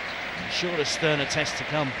game. Sure, a sterner test to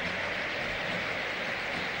come.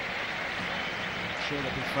 They'll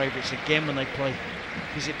be favourites again when they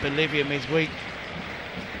visit Bolivia midweek.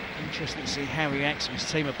 Interesting to see how he reacts when his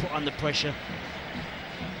team are put under pressure.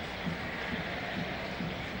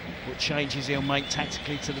 What changes he'll make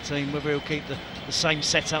tactically to the team, whether he'll keep the same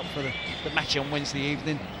setup for the match on Wednesday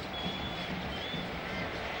evening.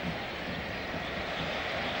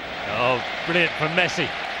 Oh, brilliant from Messi.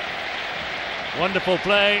 Wonderful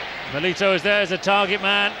play. Milito is there as a target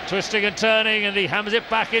man, twisting and turning, and he hammers it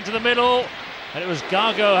back into the middle. And it was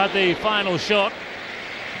Gago had the final shot.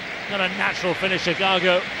 Not a natural finisher,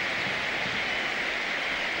 Gago.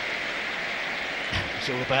 It's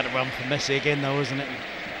all about a run for Messi again, though, isn't it?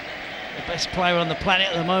 The best player on the planet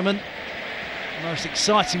at the moment. The most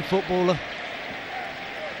exciting footballer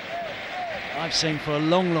I've seen for a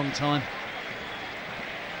long, long time.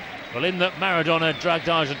 Well, in that Maradona dragged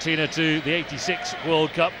Argentina to the '86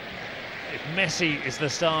 World Cup, if Messi is the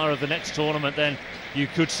star of the next tournament, then you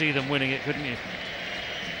could see them winning it, couldn't you?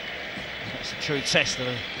 That's a true test of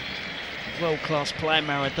a world-class player.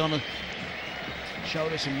 Maradona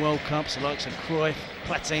showed us in World Cups, the likes of Cruyff,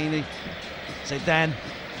 Platini, Zidane.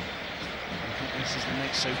 I think this is the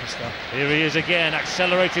next superstar. Here he is again,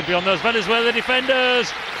 accelerated beyond those Venezuela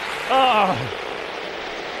defenders. Oh,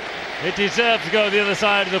 it deserved to go the other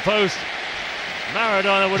side of the post.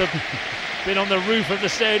 Maradona would have been on the roof of the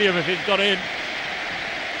stadium if he'd got in.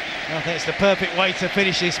 I think it's the perfect way to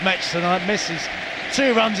finish this match tonight. Messi's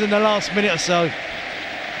 2 runs in the last minute or so.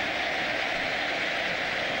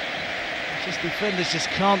 Just defenders just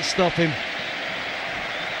can't stop him.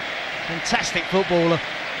 Fantastic footballer.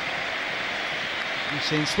 You've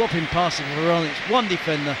seen swapping passes for Veron. It's 1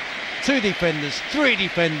 defender, 2 defenders, 3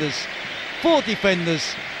 defenders, 4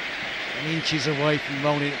 defenders, and inches away from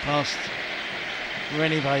rolling it past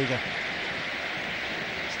Renny Vega.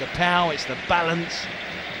 It's the power, it's the balance.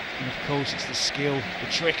 And of course it's the skill,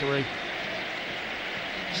 the trickery.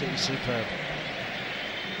 Absolutely superb.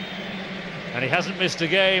 And he hasn't missed a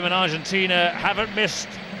game, and Argentina haven't missed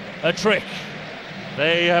a trick.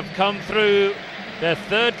 They have come through their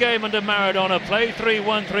 3rd game under Maradona, played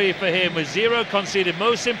 3-1-3 for him with 0 conceded.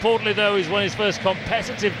 Most importantly though, he's won his first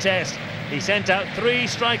competitive test. He sent out 3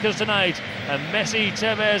 strikers tonight, and Messi,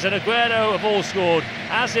 Tevez and Agüero have all scored,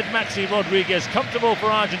 as did Maxi Rodriguez. Comfortable for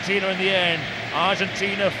Argentina in the end.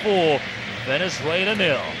 Argentina 4, Venezuela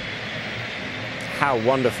 0. How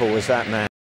wonderful was that, man?